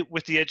 so with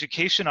the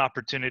education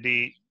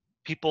opportunity,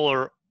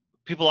 people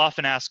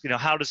often ask, you know,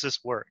 how does this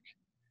work?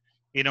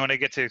 You know, and I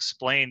get to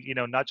explain, you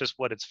know, not just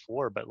what it's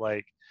for, but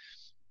like,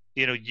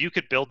 you know, you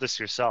could build this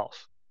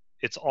yourself.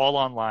 It's all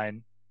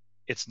online.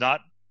 It's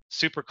not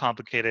super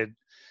complicated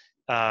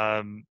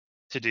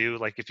to do.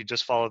 Like, if you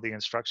just follow the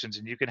instructions,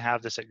 and you can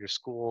have this at your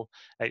school,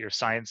 at your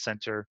science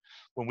center.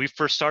 When we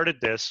first started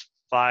this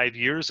 5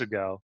 years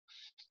ago,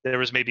 there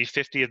was maybe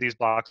 50 of these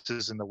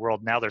boxes in the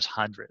world. Now there's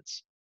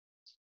hundreds.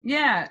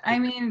 Yeah, I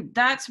mean,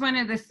 that's one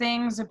of the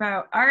things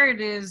about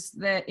art, is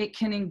that it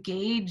can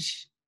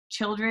engage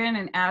children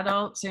and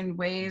adults in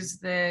ways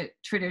that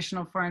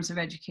traditional forms of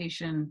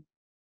education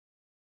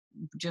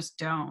just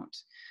don't.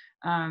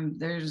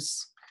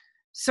 There's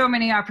so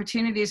many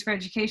opportunities for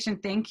education.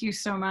 Thank you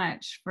so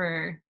much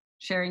for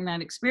sharing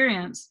that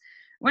experience.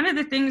 One of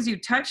the things you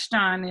touched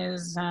on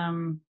is,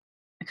 I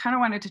kind of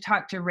wanted to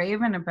talk to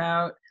Raven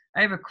about.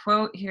 I have a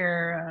quote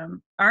here.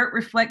 Art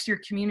reflects your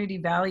community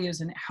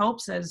values, and it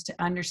helps us to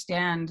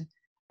understand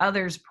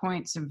others'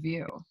 points of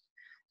view.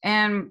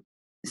 And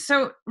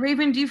so,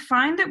 Raven, do you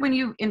find that when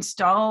you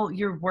install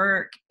your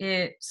work,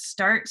 it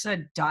starts a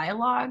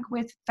dialogue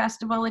with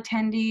festival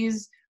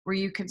attendees, where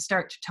you can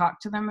start to talk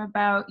to them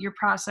about your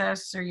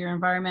process or your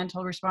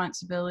environmental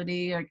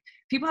responsibility? Like,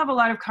 people have a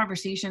lot of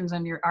conversations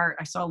on your art.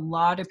 I saw a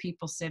lot of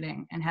people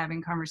sitting and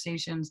having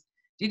conversations.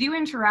 Did you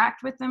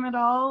interact with them at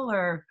all?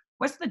 Or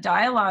what's the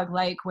dialogue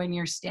like when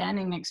you're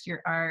standing next to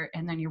your art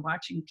and then you're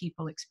watching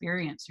people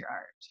experience your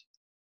art?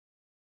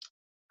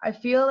 I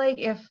feel like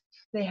if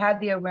they had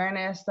the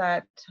awareness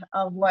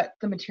of what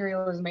the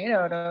material is made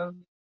out of,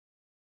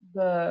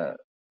 the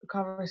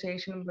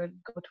conversation would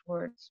go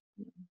towards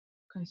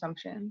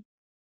consumption,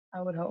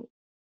 I would hope.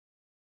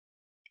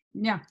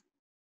 Yeah,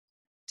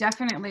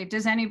 definitely.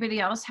 Does anybody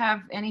else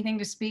have anything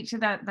to speak to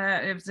that?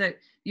 That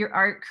your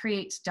art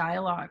creates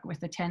dialogue with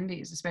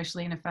attendees,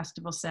 especially in a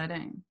festival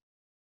setting?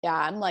 Yeah,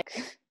 I'm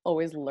like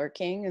always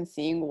lurking and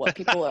seeing what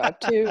people are up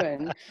to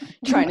and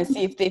trying to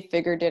see if they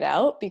figured it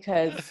out,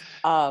 because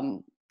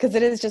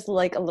it is just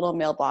like a little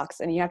mailbox,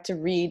 and you have to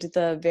read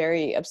the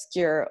very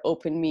obscure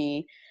Open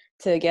Me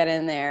to get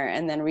in there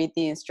and then read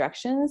the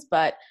instructions.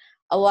 But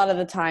a lot of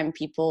the time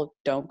people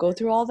don't go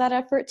through all that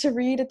effort to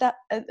read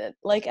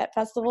at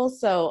festivals.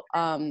 So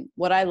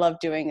what I love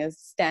doing is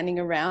standing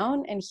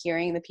around and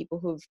hearing the people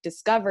who've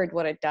discovered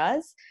what it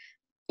does,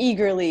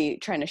 eagerly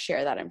trying to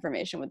share that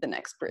information with the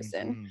next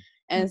person. Mm-hmm.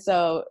 And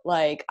so,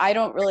 like, I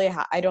don't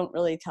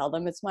really tell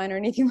them it's mine or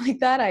anything like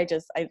that. I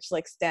just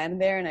like stand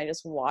there and I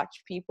just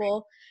watch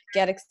people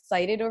get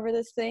excited over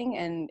this thing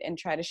and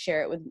try to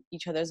share it with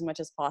each other as much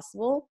as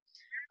possible.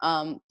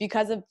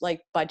 Because of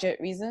like budget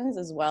reasons,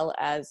 as well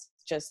as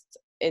just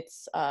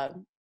it's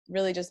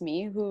really just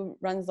me who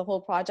runs the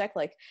whole project.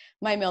 Like,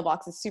 my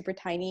mailbox is super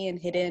tiny and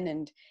hidden,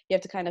 and you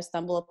have to kind of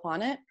stumble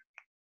upon it.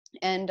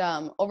 And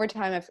over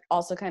time, I've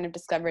also kind of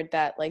discovered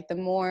that, like, the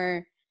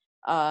more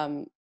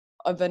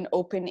of an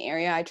open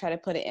area I try to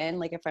put it in,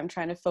 like if I'm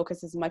trying to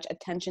focus as much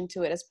attention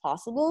to it as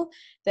possible,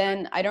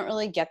 then I don't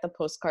really get the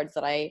postcards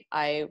that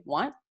I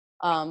want.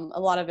 A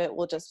lot of it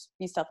will just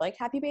be stuff like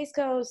Happy Base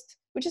Coast,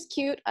 which is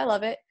cute. I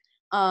love it.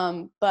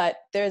 But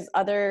there's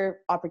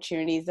other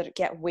opportunities that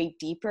get way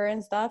deeper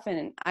and stuff.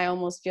 And I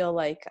almost feel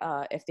like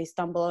if they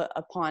stumble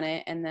upon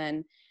it, and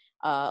then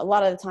a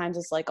lot of the times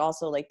it's like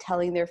also like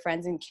telling their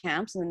friends in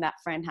camps, and then that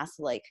friend has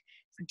to like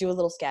do a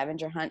little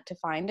scavenger hunt to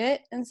find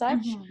it and such.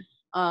 Mm-hmm.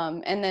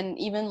 And then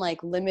even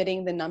like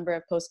limiting the number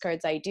of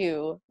postcards I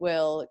do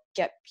will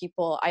get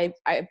people,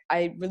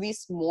 I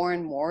release more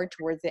and more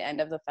towards the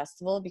end of the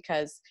festival,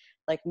 because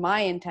like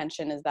my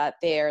intention is that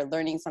they are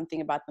learning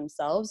something about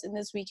themselves in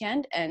this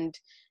weekend, and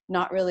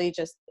not really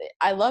just,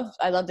 I love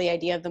the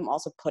idea of them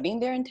also putting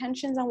their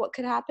intentions on what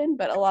could happen,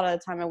 but a lot of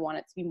the time I want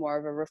it to be more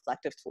of a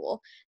reflective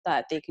tool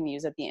that they can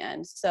use at the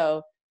end.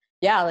 So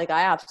yeah, like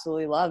I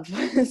absolutely love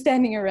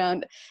standing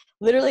around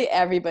literally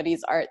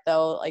everybody's art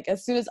though. Like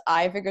as soon as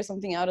I figure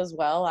something out as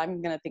well,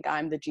 I'm gonna think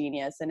I'm the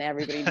genius and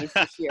everybody needs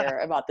to hear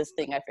about this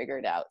thing I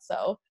figured out.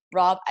 So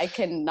Rob, I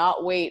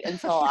cannot wait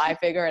until I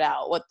figure it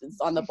out what is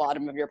on the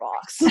bottom of your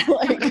box.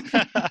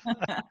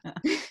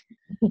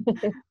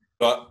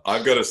 But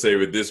I've got to say,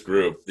 with this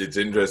group, it's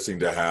interesting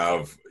to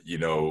have,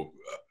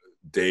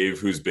 Dave,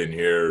 who's been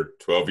here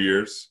 12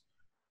 years,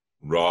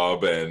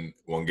 Rob and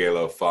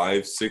Wongela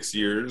 5-6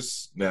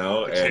 years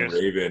now, and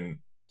Raven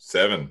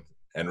 7,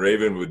 and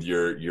Raven with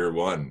your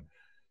 1.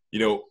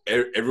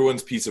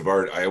 Everyone's piece of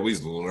art, I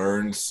always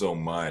learn so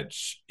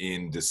much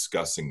in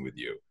discussing with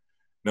you.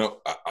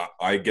 No,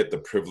 I get the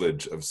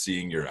privilege of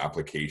seeing your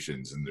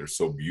applications, and they're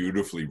so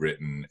beautifully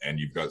written, and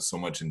you've got so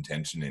much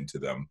intention into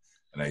them,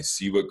 and I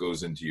see what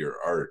goes into your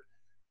art.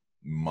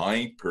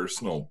 My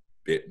personal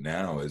bit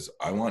now is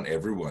I want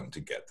everyone to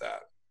get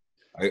that.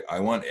 I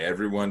want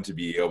everyone to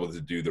be able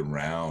to do the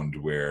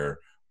round where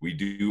we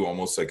do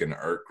almost like an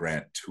art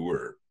grant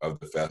tour of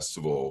the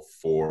festival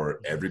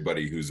for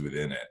everybody who's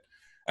within it.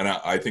 And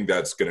I think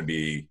that's going to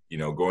be,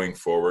 going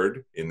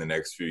forward in the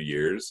next few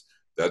years,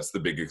 that's the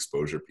big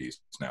exposure piece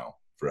now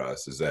for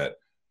us, is that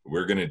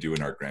we're going to do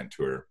an art grant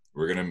tour.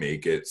 We're going to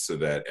make it so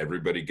that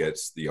everybody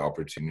gets the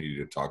opportunity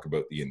to talk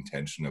about the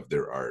intention of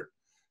their art.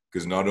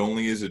 Because not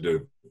only is it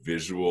a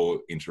visual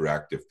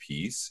interactive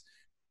piece,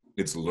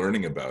 it's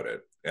learning about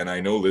it. And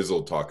I know Liz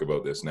will talk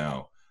about this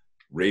now.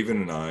 Liz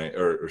and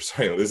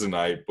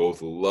I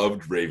both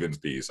loved Raven's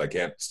piece. I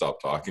can't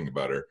stop talking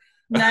about her.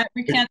 No,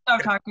 we can't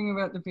stop talking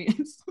about the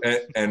piece.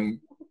 And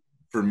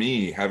for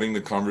me, having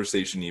the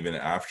conversation even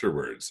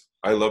afterwards,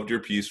 I loved your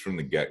piece from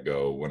the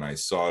get-go. When I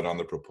saw it on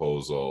the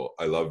proposal,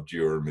 I loved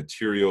your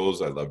materials.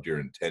 I loved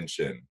your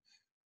intention.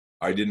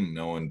 I didn't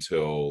know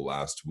until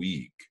last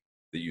week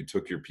that you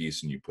took your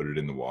piece and you put it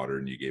in the water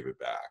and you gave it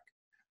back.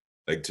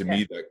 Like, to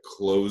me, that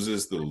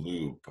closes the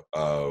loop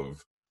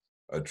of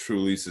a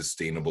truly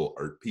sustainable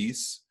art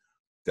piece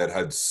that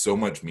had so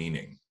much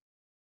meaning.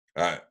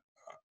 I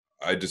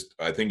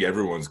think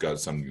everyone's got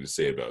something to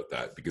say about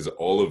that, because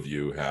all of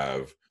you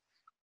have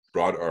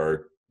brought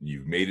art,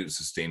 you've made it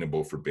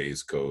sustainable for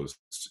Bays Coast,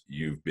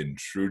 you've been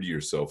true to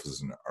yourself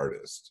as an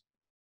artist.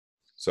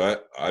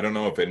 So I don't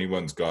know if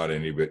anyone's got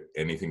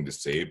anything to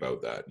say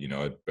about that,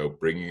 about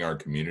bringing our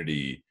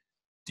community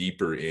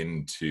deeper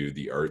into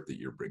the art that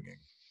you're bringing.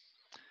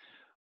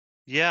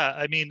 Yeah,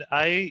 I mean,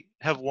 I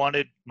have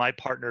wanted my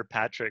partner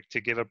Patrick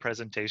to give a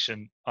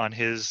presentation on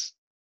his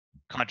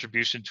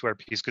contribution to our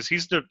piece, because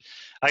he's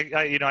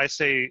I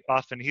say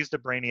often, he's the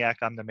brainiac,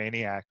 I'm the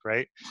maniac,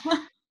 right?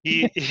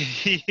 he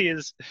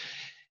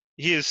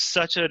is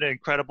such an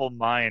incredible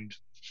mind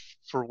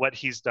for what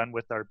he's done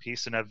with our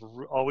piece, and I've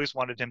always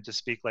wanted him to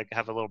speak, like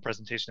have a little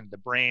presentation of the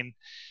brain,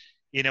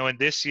 and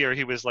this year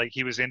he was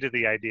into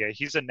the idea.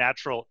 He's a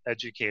natural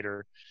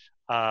educator,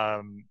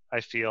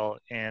 I feel,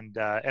 and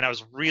I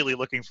was really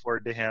looking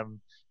forward to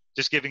him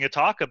just giving a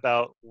talk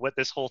about what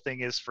this whole thing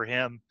is for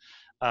him,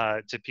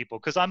 to people,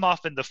 because I'm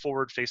often the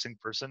forward-facing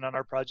person on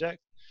our project,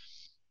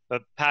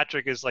 but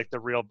Patrick is like the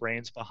real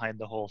brains behind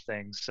the whole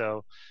thing.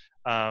 So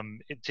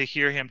to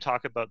hear him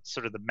talk about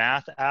sort of the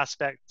math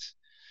aspect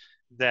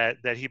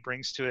that he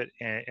brings to it,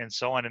 and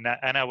so on,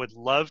 and I would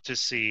love to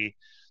see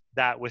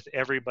that with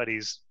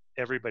everybody's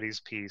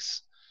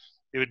piece.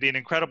 It would be an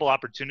incredible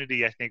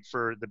opportunity, I think,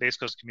 for the Bays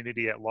Coast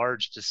community at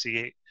large to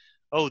see,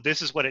 oh,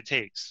 this is what it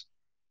takes.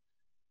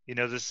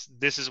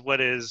 This is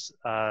what it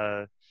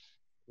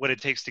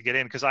takes to get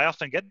in. Because I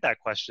often get that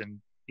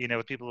question,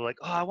 with people who are like,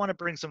 oh, I want to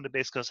bring someone to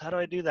Bays Coast. How do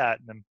I do that?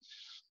 And then,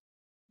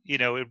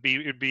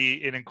 it'd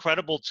be an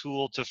incredible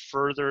tool to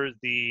further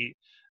the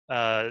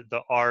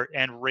art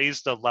and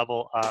raise the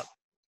level up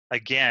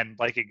again,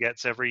 like it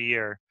gets every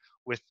year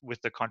with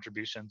the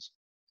contributions.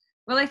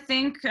 Well, I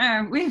think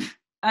we've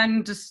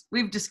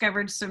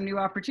discovered some new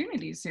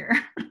opportunities here.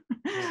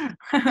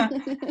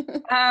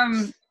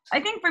 I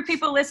think for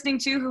people listening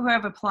too who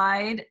have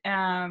applied,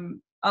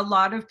 a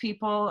lot of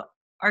people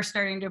are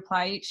starting to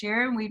apply each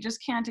year, and we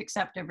just can't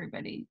accept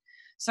everybody.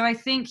 So I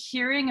think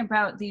hearing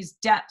about these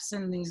depths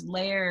and these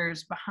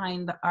layers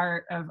behind the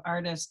art of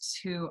artists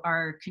who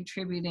are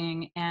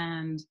contributing,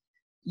 and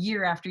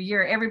year after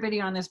year, everybody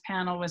on this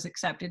panel was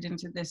accepted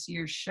into this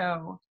year's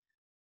show.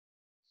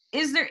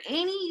 Is there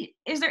any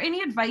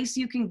advice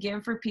you can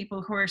give for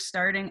people who are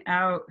starting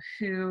out,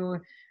 who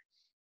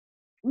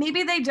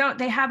maybe they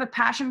have a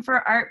passion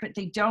for art, but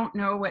they don't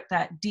know what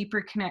that deeper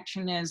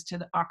connection is to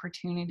the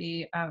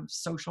opportunity of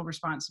social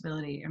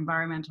responsibility,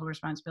 environmental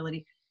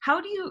responsibility?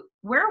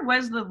 Where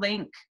was the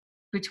link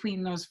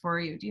between those for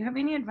you? Do you have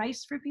any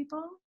advice for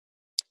people?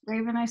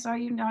 Raven, I saw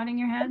you nodding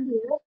your head.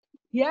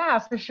 Yeah,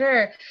 for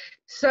sure.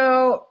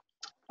 So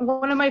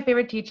one of my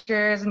favorite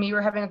teachers and me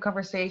were having a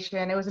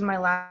conversation. It was in my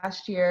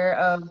last year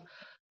of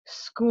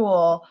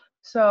school.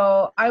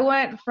 So I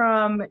went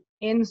from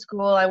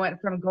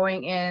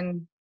going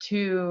in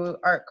to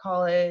art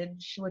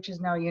college, which is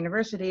now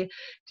university,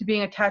 to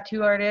being a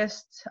tattoo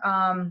artist,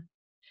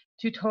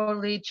 to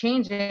totally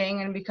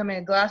changing and becoming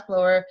a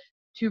glassblower,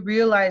 to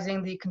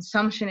realizing the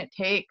consumption it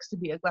takes to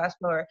be a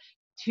glassblower.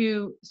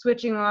 to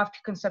switching off to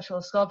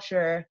conceptual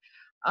sculpture,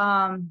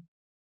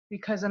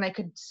 because then I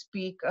could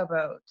speak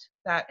about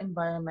that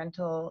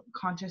environmental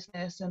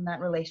consciousness and that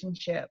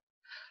relationship.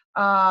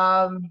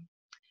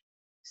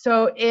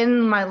 So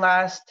in my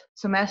last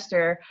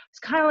semester, it's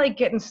kind of like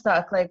getting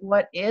stuck. Like,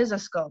 what is a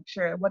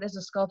sculpture? What does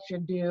a sculpture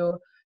do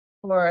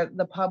for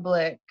the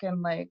public?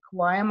 And like,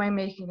 why am I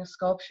making a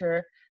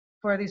sculpture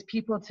for these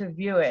people to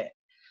view it?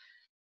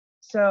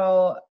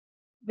 So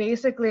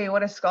basically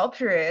what a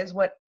sculpture is,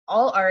 what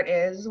all art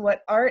is,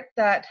 what art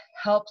that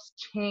helps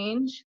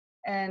change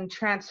and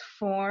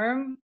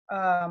transform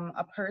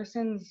a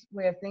person's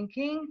way of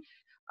thinking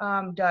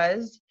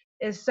does,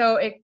 is so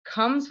it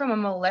comes from a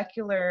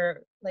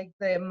molecular, like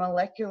the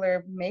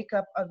molecular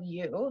makeup of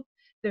you,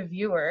 the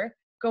viewer,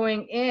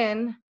 going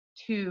in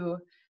to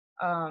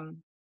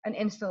an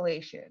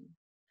installation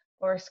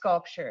or a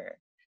sculpture,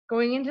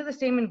 going into the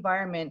same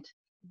environment.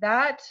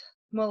 That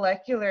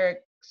molecular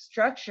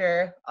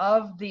structure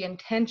of the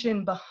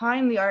intention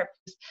behind the art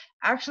piece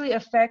actually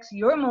affects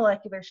your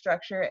molecular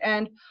structure,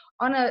 and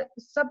on a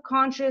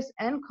subconscious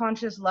and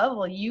conscious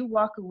level, you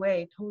walk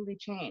away totally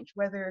changed,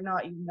 whether or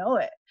not you know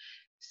it.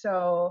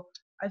 So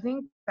I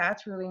think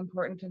that's really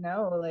important to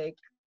know. Like,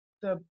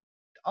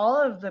 all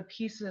of the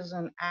pieces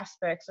and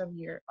aspects of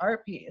your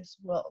art piece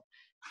will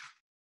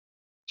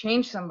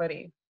change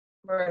somebody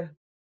for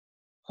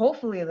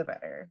hopefully the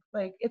better.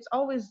 Like, it's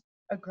always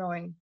a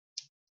growing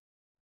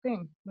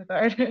thing with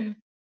art.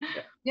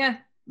 Yeah,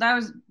 that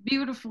was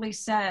beautifully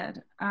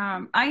said.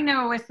 I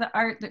know with the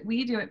art that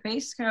we do at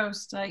Base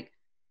Coast, like,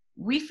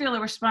 we feel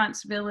a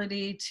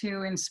responsibility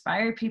to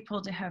inspire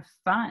people to have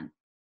fun,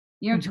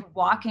 you know, to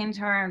walk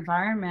into our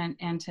environment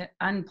and to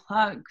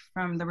unplug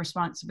from the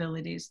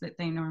responsibilities that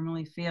they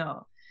normally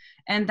feel.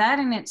 And that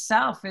in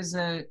itself is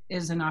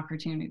an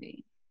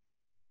opportunity.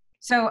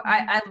 So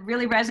I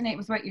really resonate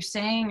with what you're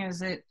saying, is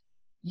that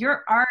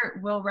your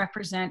art will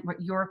represent what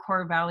your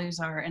core values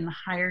are and the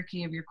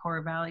hierarchy of your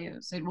core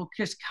values. It will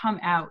just come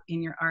out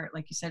in your art.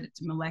 Like you said, it's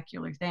a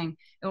molecular thing.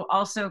 It will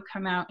also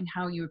come out in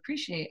how you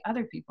appreciate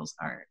other people's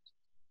art.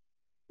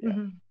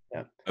 Yeah.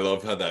 Yeah. I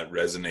love how that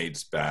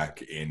resonates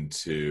back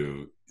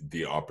into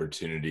the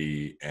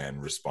opportunity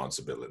and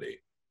responsibility.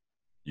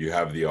 You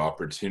have the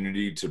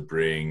opportunity to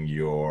bring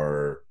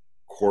your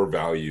core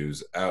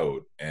values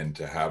out and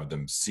to have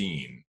them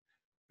seen.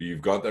 But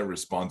you've got that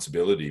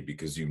responsibility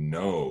because you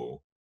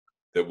know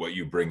that what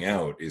you bring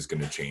out is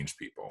going to change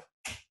people.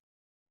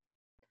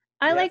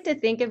 I like to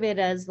think of it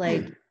as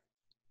like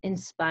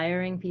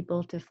inspiring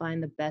people to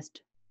find the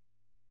best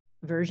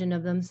version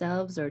of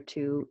themselves or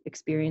to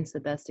experience the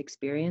best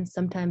experience.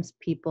 Sometimes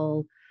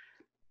people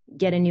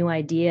get a new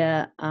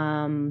idea,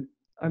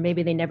 or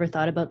maybe they never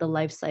thought about the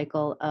life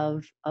cycle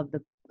of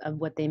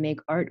what they make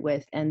art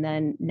with, and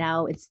then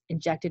now it's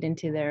injected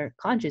into their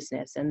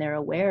consciousness and they're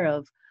aware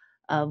of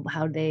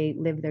how they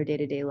live their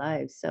day-to-day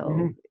lives.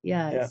 So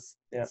it's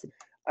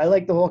I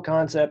like the whole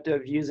concept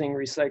of using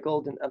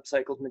recycled and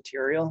upcycled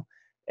material.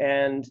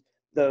 And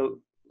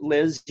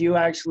Liz, you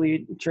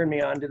actually turned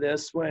me on to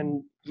this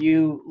when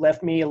you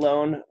left me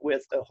alone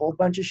with a whole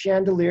bunch of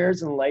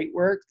chandeliers and lamp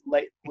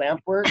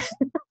works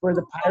for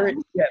the pirate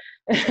ship.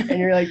 And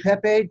you're like,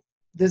 Pepe,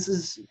 this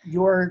is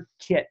your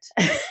kit.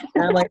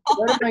 And I'm like,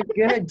 what am I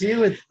gonna do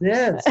with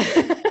this?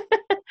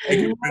 I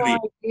had no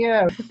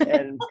idea.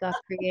 And got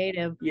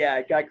creative. Yeah,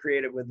 I got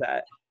creative with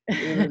that.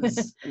 It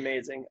was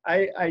amazing.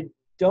 I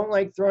don't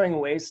like throwing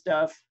away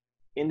stuff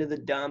into the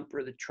dump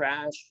or the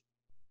trash.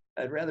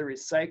 I'd rather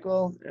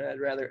recycle, and I'd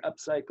rather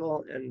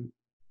upcycle and,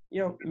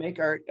 make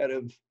art out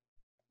of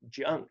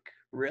junk,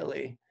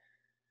 really.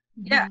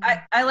 Yeah,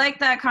 I like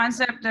that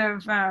concept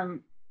of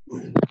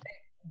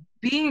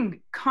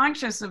being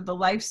conscious of the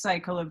life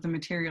cycle of the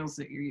materials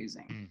that you're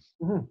using.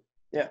 Mm-hmm.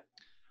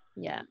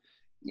 Yeah.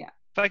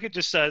 If I could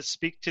just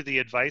speak to the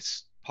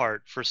advice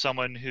part for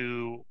someone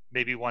who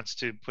maybe wants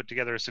to put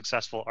together a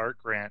successful art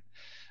grant.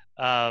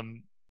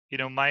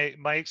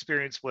 My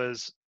experience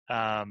was,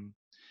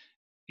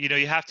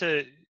 you have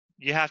to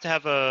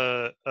have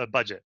a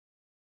budget.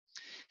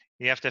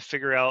 You have to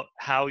figure out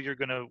how you're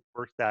going to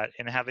work that,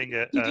 and having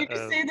Did you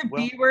just say the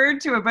B word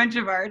to a bunch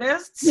of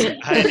artists?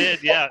 I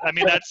did, yeah. I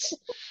mean, I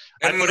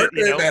put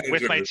it,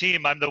 with my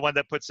team, I'm the one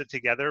that puts it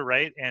together,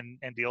 right, and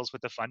deals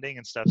with the funding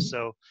and stuff.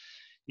 So,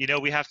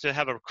 we have to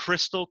have a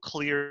crystal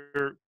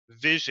clear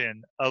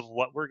vision of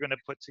what we're going to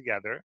put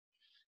together,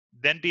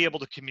 then be able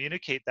to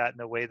communicate that in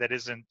a way that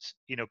isn't,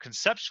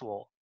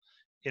 conceptual.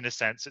 In a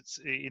sense, it's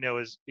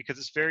is because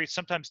it's very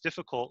sometimes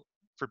difficult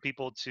for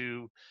people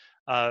to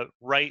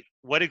write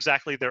what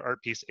exactly their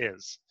art piece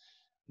is,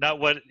 not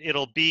what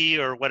it'll be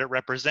or what it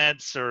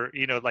represents or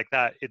like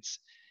that. It's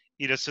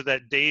so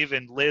that Dave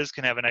and Liz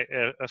can have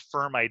a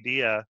firm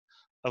idea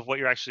of what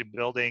you're actually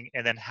building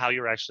and then how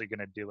you're actually going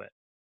to do it.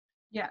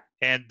 Yeah.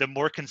 And the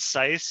more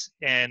concise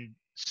and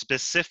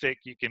specific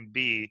you can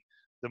be,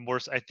 the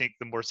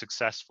more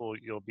successful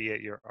you'll be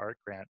at your art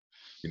grant.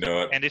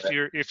 And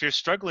if you're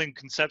struggling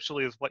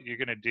conceptually with what you're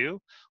going to do,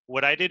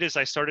 what I did is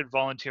I started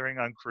volunteering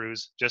on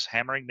crews, just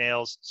hammering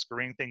nails,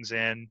 screwing things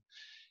in,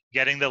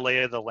 getting the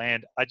lay of the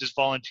land. I just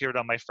volunteered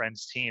on my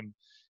friend's team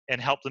and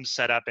helped them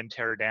set up and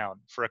tear down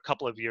for a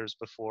couple of years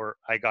before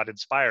I got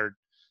inspired,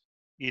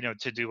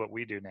 to do what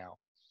we do now.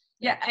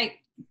 Yeah, I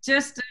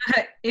just,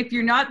 if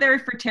you're not there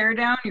for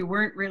teardown, you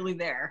weren't really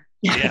there.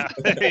 Yeah,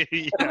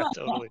 yeah,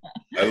 totally.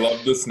 I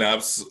love the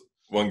snaps,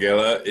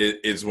 Wongela.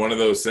 It's one of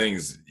those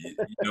things,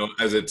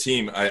 as a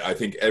team, I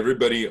think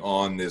everybody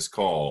on this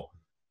call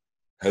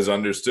has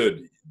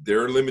understood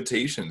there are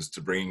limitations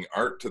to bringing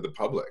art to the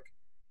public.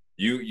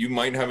 You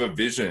might have a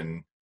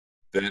vision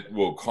that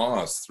will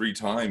cost 3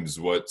 times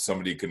what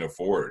somebody can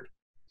afford.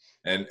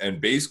 And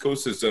Base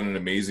Coast has done an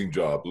amazing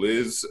job.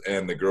 Liz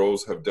and the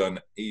girls have done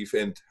a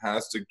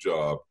fantastic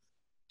job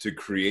to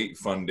create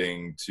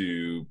funding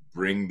to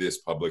bring this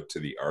public to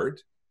the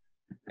art.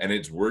 And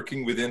it's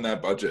working within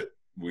that budget.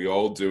 We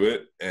all do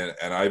it. And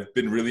I've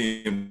been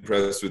really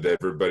impressed with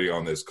everybody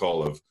on this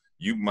call of,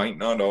 you might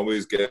not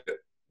always get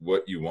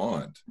what you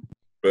want,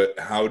 but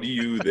how do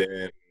you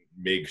then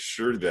make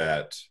sure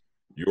that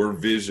your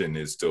vision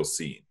is still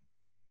seen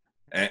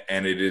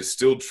and it is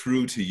still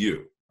true to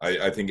you?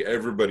 I think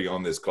everybody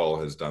on this call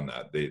has done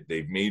that.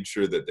 They've made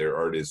sure that their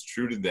art is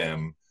true to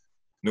them,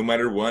 no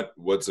matter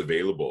what's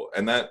available.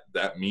 And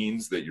that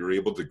means that you're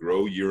able to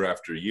grow year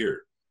after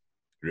year.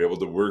 You're able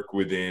to work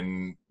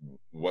within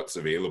what's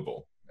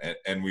available.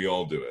 And we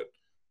all do it.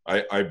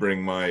 I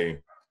bring my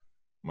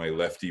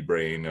lefty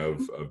brain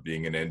of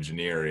being an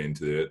engineer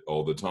into it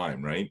all the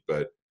time, right?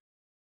 But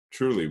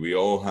truly, we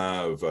all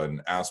have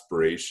an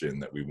aspiration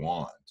that we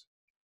want,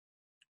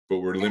 but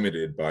we're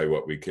limited by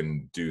what we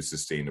can do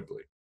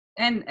sustainably.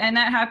 And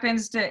that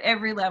happens to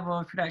every level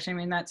of production. I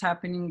mean, that's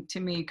happening to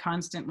me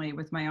constantly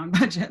with my own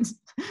budgets.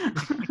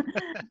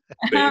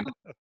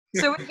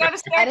 So we've got to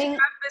start to wrap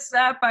this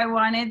up. I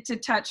wanted to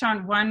touch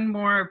on one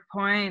more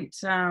point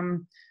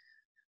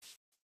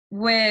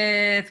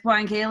with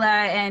Wongela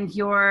and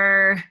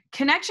your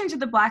connection to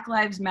the Black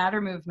Lives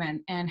Matter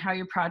movement and how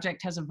your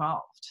project has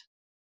evolved.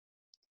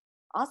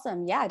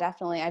 Awesome. Yeah,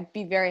 definitely. I'd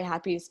be very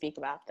happy to speak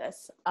about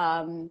this.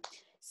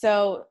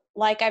 So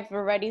like I've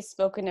already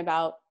spoken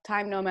about,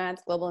 time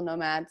nomads, global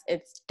nomads,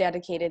 it's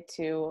dedicated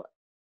to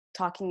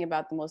talking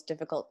about the most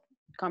difficult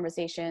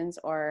conversations,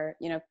 or,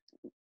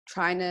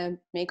 trying to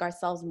make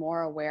ourselves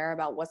more aware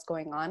about what's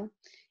going on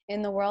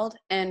in the world.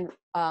 And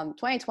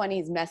 2020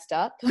 is messed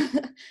up.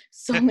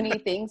 So many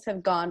things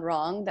have gone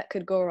wrong that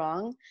could go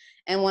wrong.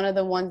 And one of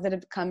the ones that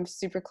have come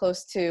super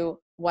close to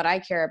what I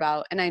care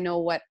about, and I know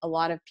what a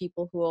lot of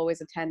people who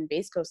always attend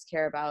Base Coast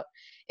care about,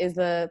 is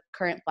the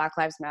current Black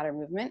Lives Matter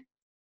movement.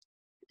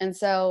 And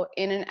so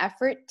in an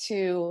effort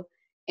to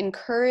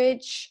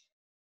encourage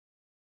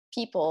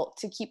people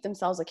to keep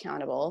themselves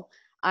accountable,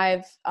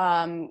 I've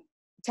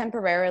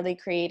temporarily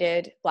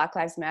created Black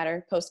Lives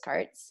Matter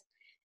postcards.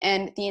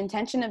 And the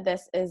intention of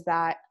this is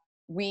that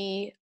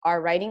we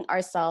are writing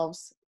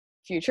ourselves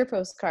future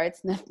postcards.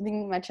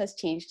 Nothing much has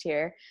changed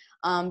here.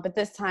 But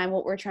this time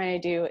what we're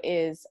trying to do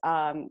is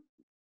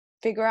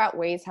figure out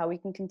ways how we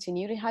can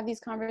continue to have these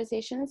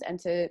conversations and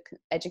to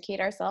educate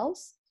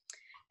ourselves.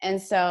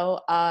 And so,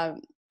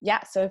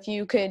 so if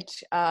you could,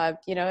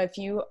 if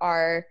you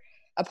are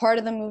a part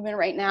of the movement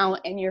right now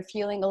and you're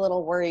feeling a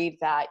little worried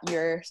that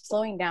you're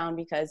slowing down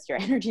because your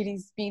energy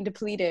is being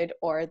depleted,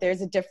 or there's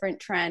a different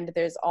trend,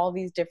 there's all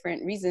these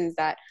different reasons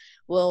that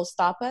will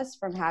stop us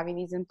from having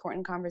these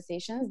important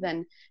conversations,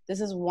 then this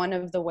is one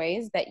of the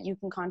ways that you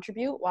can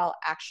contribute while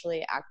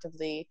actually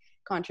actively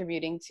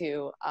contributing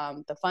to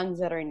the funds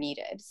that are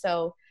needed.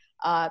 So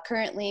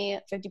currently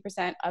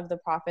 50% of the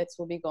profits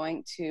will be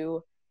going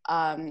to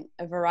a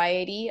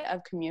variety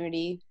of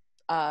community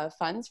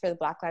funds for the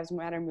Black Lives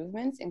Matter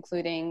movements,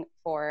 including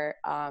for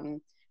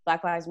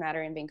Black Lives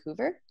Matter in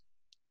Vancouver.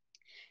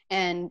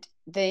 And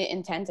the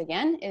intent,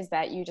 again, is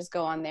that you just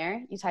go on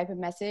there, you type a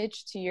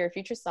message to your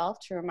future self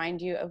to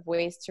remind you of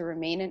ways to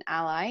remain an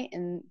ally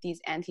in these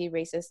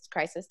anti-racist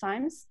crisis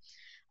times.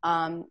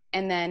 And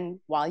then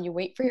while you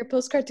wait for your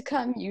postcard to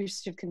come, you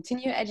should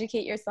continue to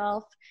educate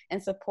yourself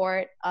and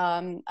support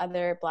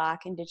other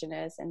Black,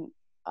 Indigenous, and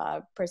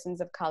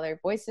persons of color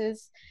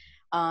voices,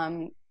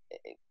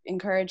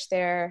 encourage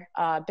their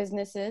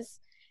businesses,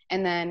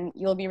 and then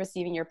you'll be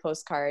receiving your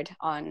postcard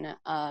on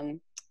an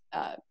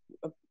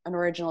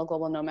original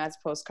Global Nomads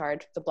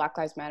postcard, the Black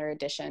Lives Matter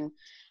edition.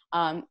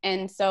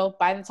 And so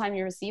by the time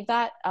you receive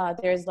that,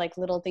 there's like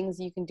little things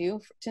you can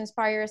do to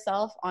inspire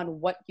yourself on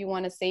what you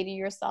want to say to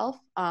yourself.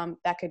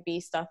 That could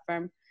be stuff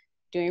from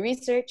doing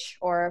research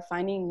or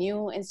finding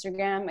new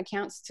Instagram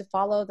accounts to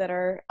follow that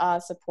are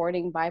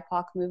supporting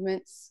BIPOC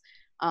movements,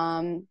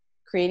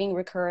 creating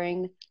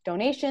recurring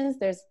donations.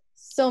 There's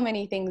so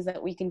many things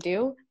that we can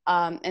do.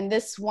 And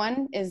this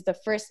one is the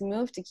first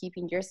move to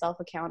keeping yourself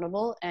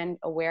accountable and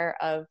aware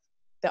of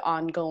the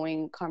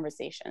ongoing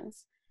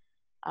conversations.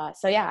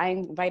 So yeah, I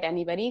invite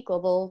anybody,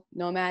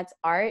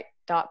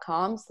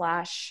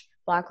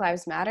 globalnomadsart.com/Black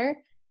Lives Matter,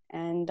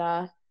 and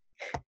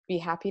be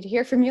happy to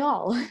hear from you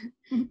all.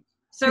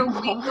 So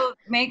we will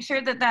make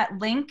sure that that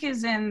link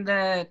is in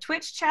the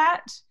Twitch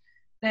chat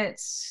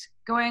that's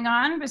going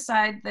on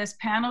beside this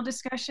panel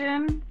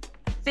discussion.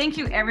 thank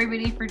you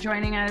everybody for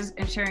joining us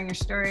and sharing your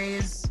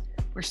stories.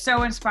 We're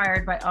so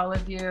inspired by all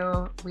of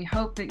you. We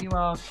hope that you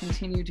all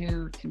continue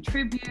to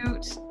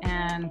contribute,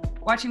 and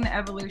watching the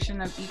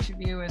evolution of each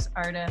of you as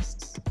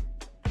artists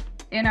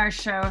in our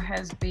show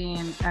has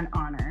been an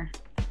honor.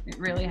 It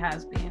really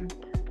has been.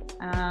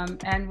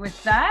 And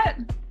with that,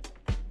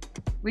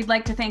 we'd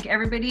like to thank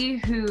everybody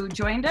who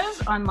joined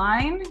us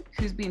online,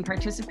 who's been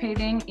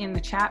participating in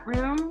the chat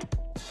room.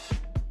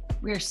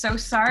 We are so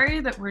sorry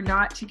that we're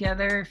not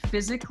together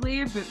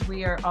physically, but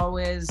we are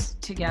always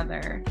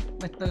together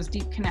with those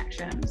deep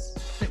connections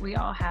that we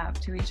all have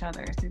to each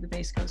other through the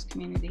Base Coast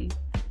community.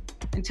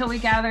 Until we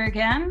gather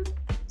again,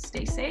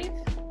 stay safe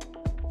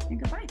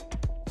and goodbye.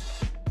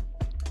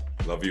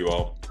 Love you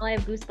all. Oh, I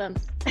have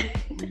goosebumps.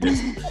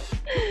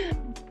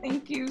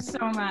 Thank you so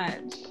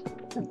much.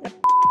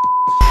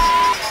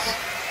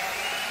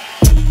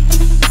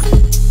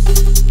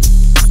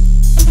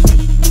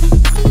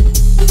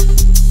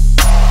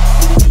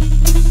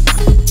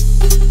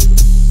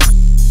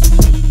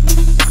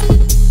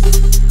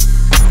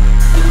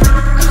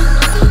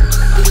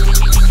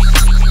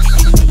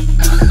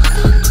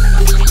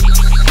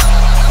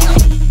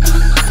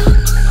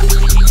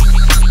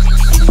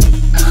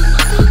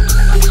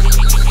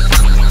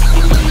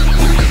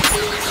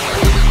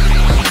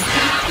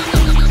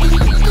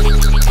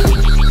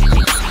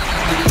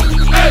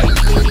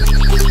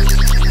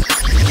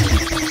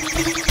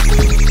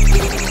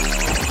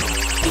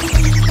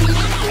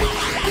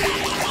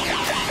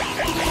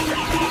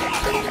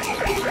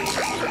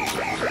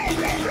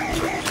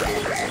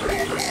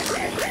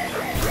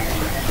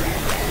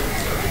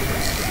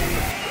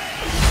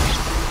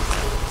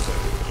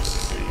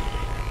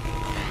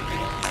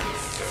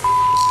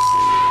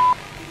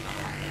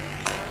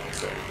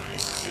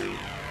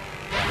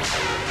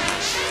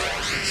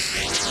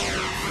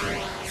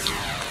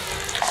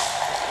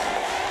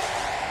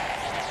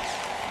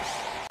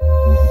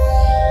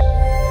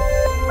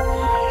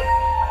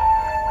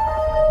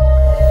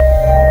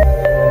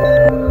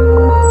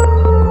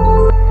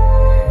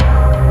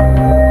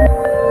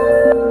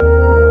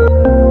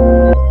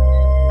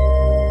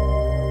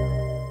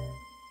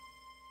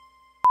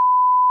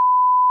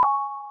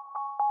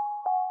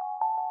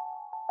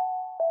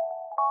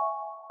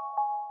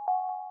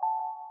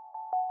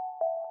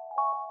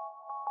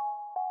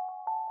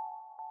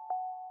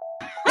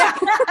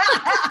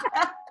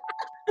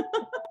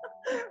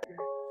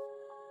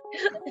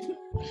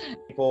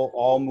 People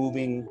all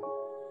moving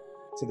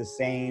to the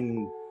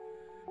same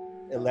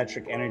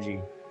electric energy.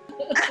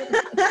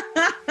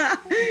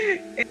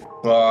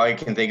 Well, all I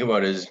can think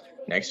about is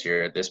next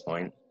year at this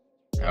point.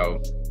 How?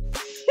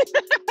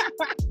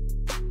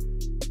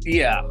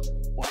 Yeah.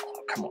 Well,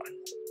 come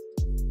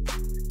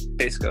on.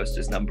 Base Coast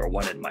is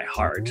 #1 in my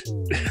heart,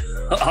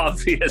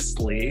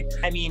 obviously.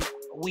 I mean,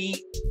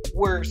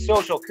 we're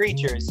social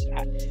creatures.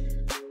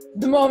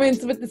 The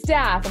moments with the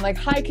staff and like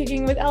high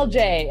kicking with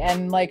LJ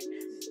and like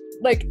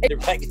they're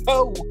like,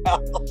 oh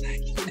well,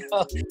 you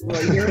know.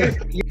 Well,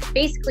 you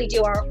basically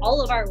do all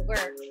of our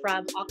work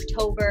from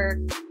October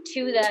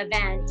to the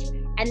event,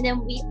 and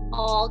then we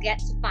all get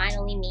to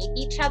finally meet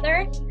each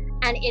other,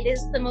 and it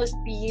is the most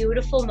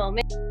beautiful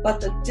moment. But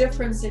the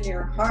difference in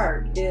your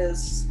heart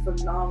is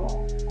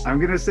phenomenal. I'm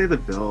gonna say the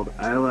build.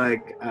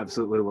 I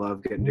absolutely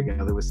love getting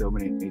together with so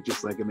many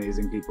just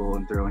amazing people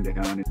and throwing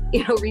down.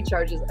 You know,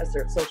 recharges a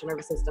certain social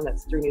nervous system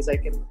that's through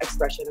music and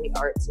expression and the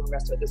arts and the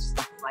rest of it. There's just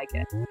nothing like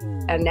it.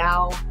 And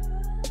now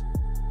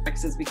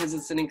is because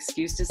it's an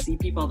excuse to see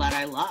people that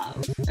I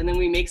love, and then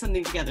we make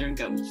something together and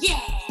go, yeah.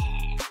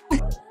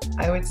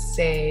 I would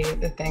say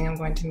the thing I'm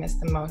going to miss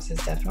the most is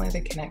definitely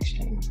the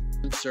connection.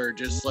 Are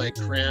just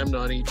crammed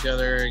on each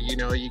other. You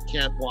know, you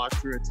can't walk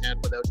through a tent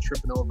without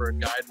tripping over a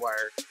guide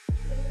wire.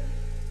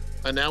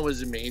 And that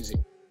was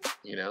amazing,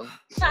 you know?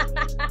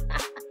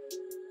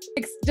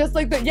 It's just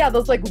like that, yeah,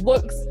 those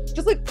looks,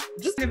 just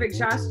kind of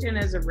exhaustion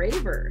as a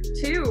raver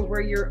too,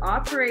 where you're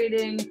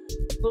operating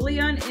fully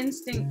on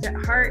instinct at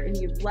heart and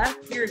you've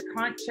left your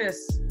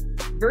conscious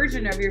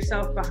version of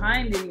yourself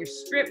behind and you're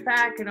stripped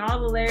back and all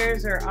the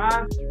layers are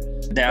off.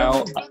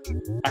 Now,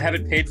 I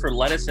haven't paid for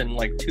lettuce in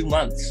 2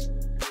 months.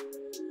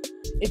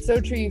 It's so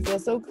true. You feel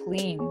so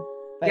clean.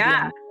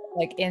 Yeah.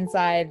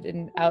 Inside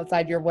and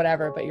outside, you're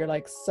whatever, but you're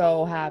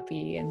so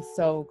happy and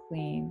so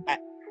clean.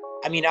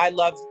 I mean, I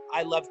love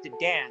to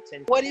dance.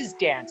 And what is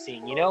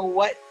dancing? You know,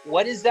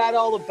 what is that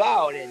all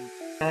about? And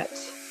that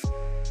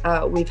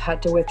we've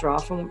had to withdraw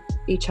from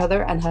each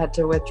other and had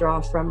to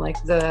withdraw from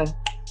the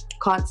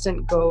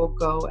constant go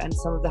and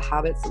some of the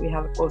habits that we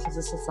have both as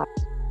a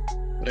society.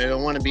 But I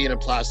don't want to be in a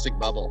plastic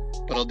bubble,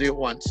 but I'll do it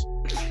once.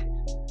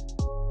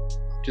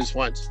 Just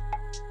once.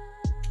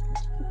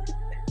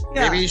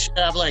 Yeah. Maybe you should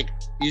have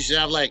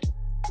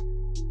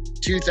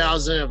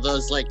 2,000 of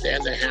those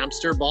the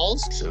hamster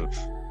balls. So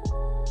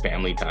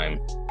family time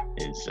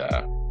is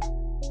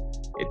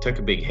it took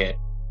a big hit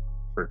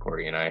for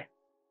Corey and I.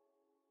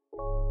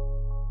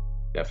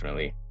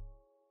 Definitely.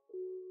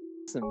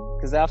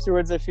 Because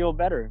afterwards I feel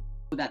better.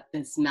 That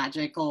this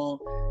magical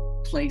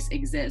place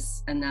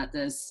exists and that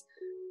this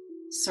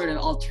sort of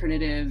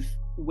alternative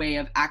way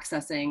of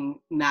accessing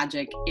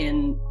magic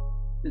in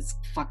this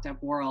fucked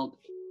up world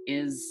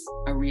is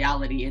a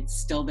reality.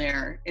 It's still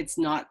there. It's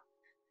not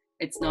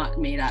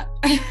made up.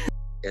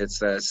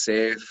 It's a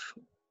safe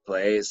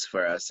place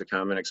for us to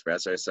come and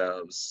express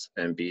ourselves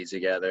and be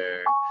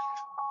together.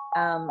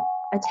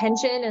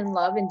 Attention and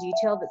love and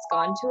detail that's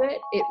gone to it,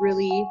 it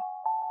really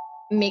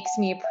makes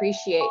me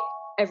appreciate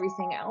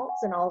everything else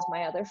and all of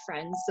my other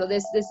friends. So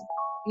this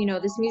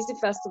music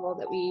festival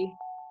that we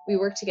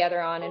work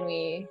together on and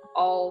we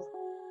all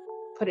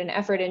put an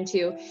effort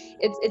into,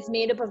 it's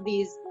made up of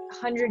these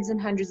hundreds and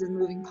hundreds of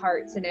moving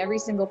parts, and every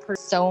single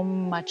person. So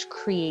much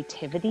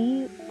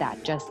creativity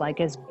that just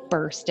like is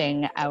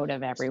bursting out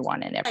of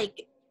everyone, and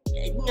like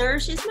it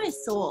nourishes my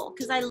soul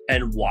because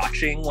and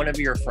watching one of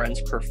your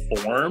friends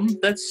perform,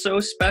 that's so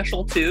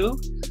special too,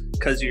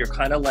 because you're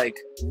kind of like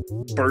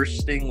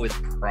bursting with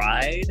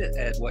pride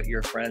at what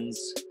your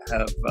friends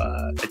have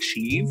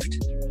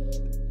achieved.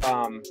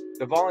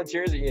 The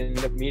volunteers that you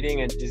end up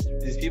meeting, and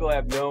these people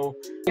have no,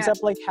 it's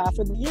up like half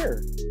of the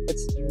year.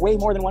 It's way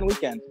more than one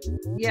weekend.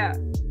 Yeah.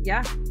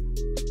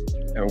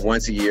 And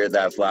once a year,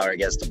 that flower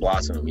gets to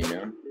blossom, you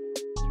know?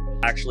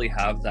 Actually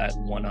have that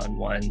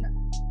one-on-one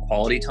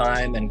quality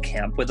time and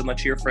camp with a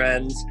bunch of your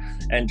friends,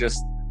 and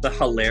just the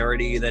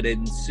hilarity that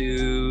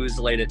ensues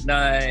late at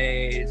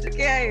night.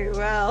 Okay,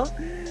 well,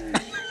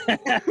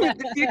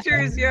 the future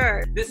is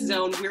yours. This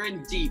zone, we're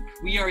in deep.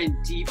 We are in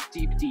deep,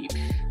 deep, deep.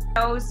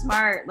 So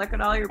smart. Look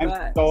at all your butts.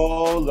 I'm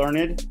so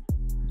learned.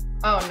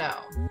 Oh no,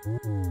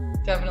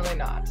 definitely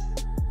not.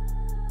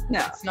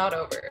 No, it's not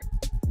over.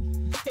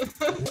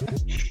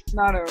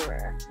 Not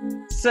over.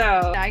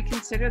 So I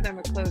consider them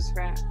a close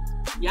friend.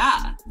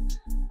 Yeah,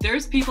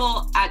 there's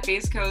people at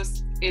Base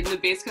Coast, in the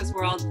Base Coast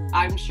world,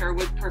 I'm sure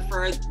would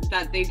prefer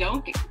that they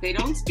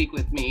don't speak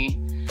with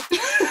me.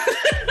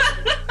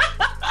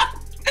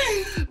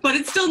 But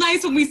it's still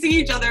nice when we see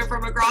each other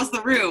from across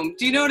the room.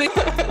 Do you know what I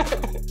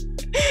mean?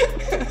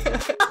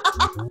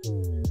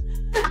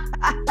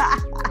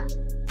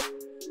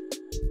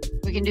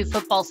 We can do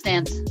football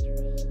stance.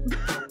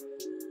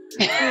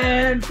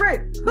 And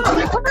break.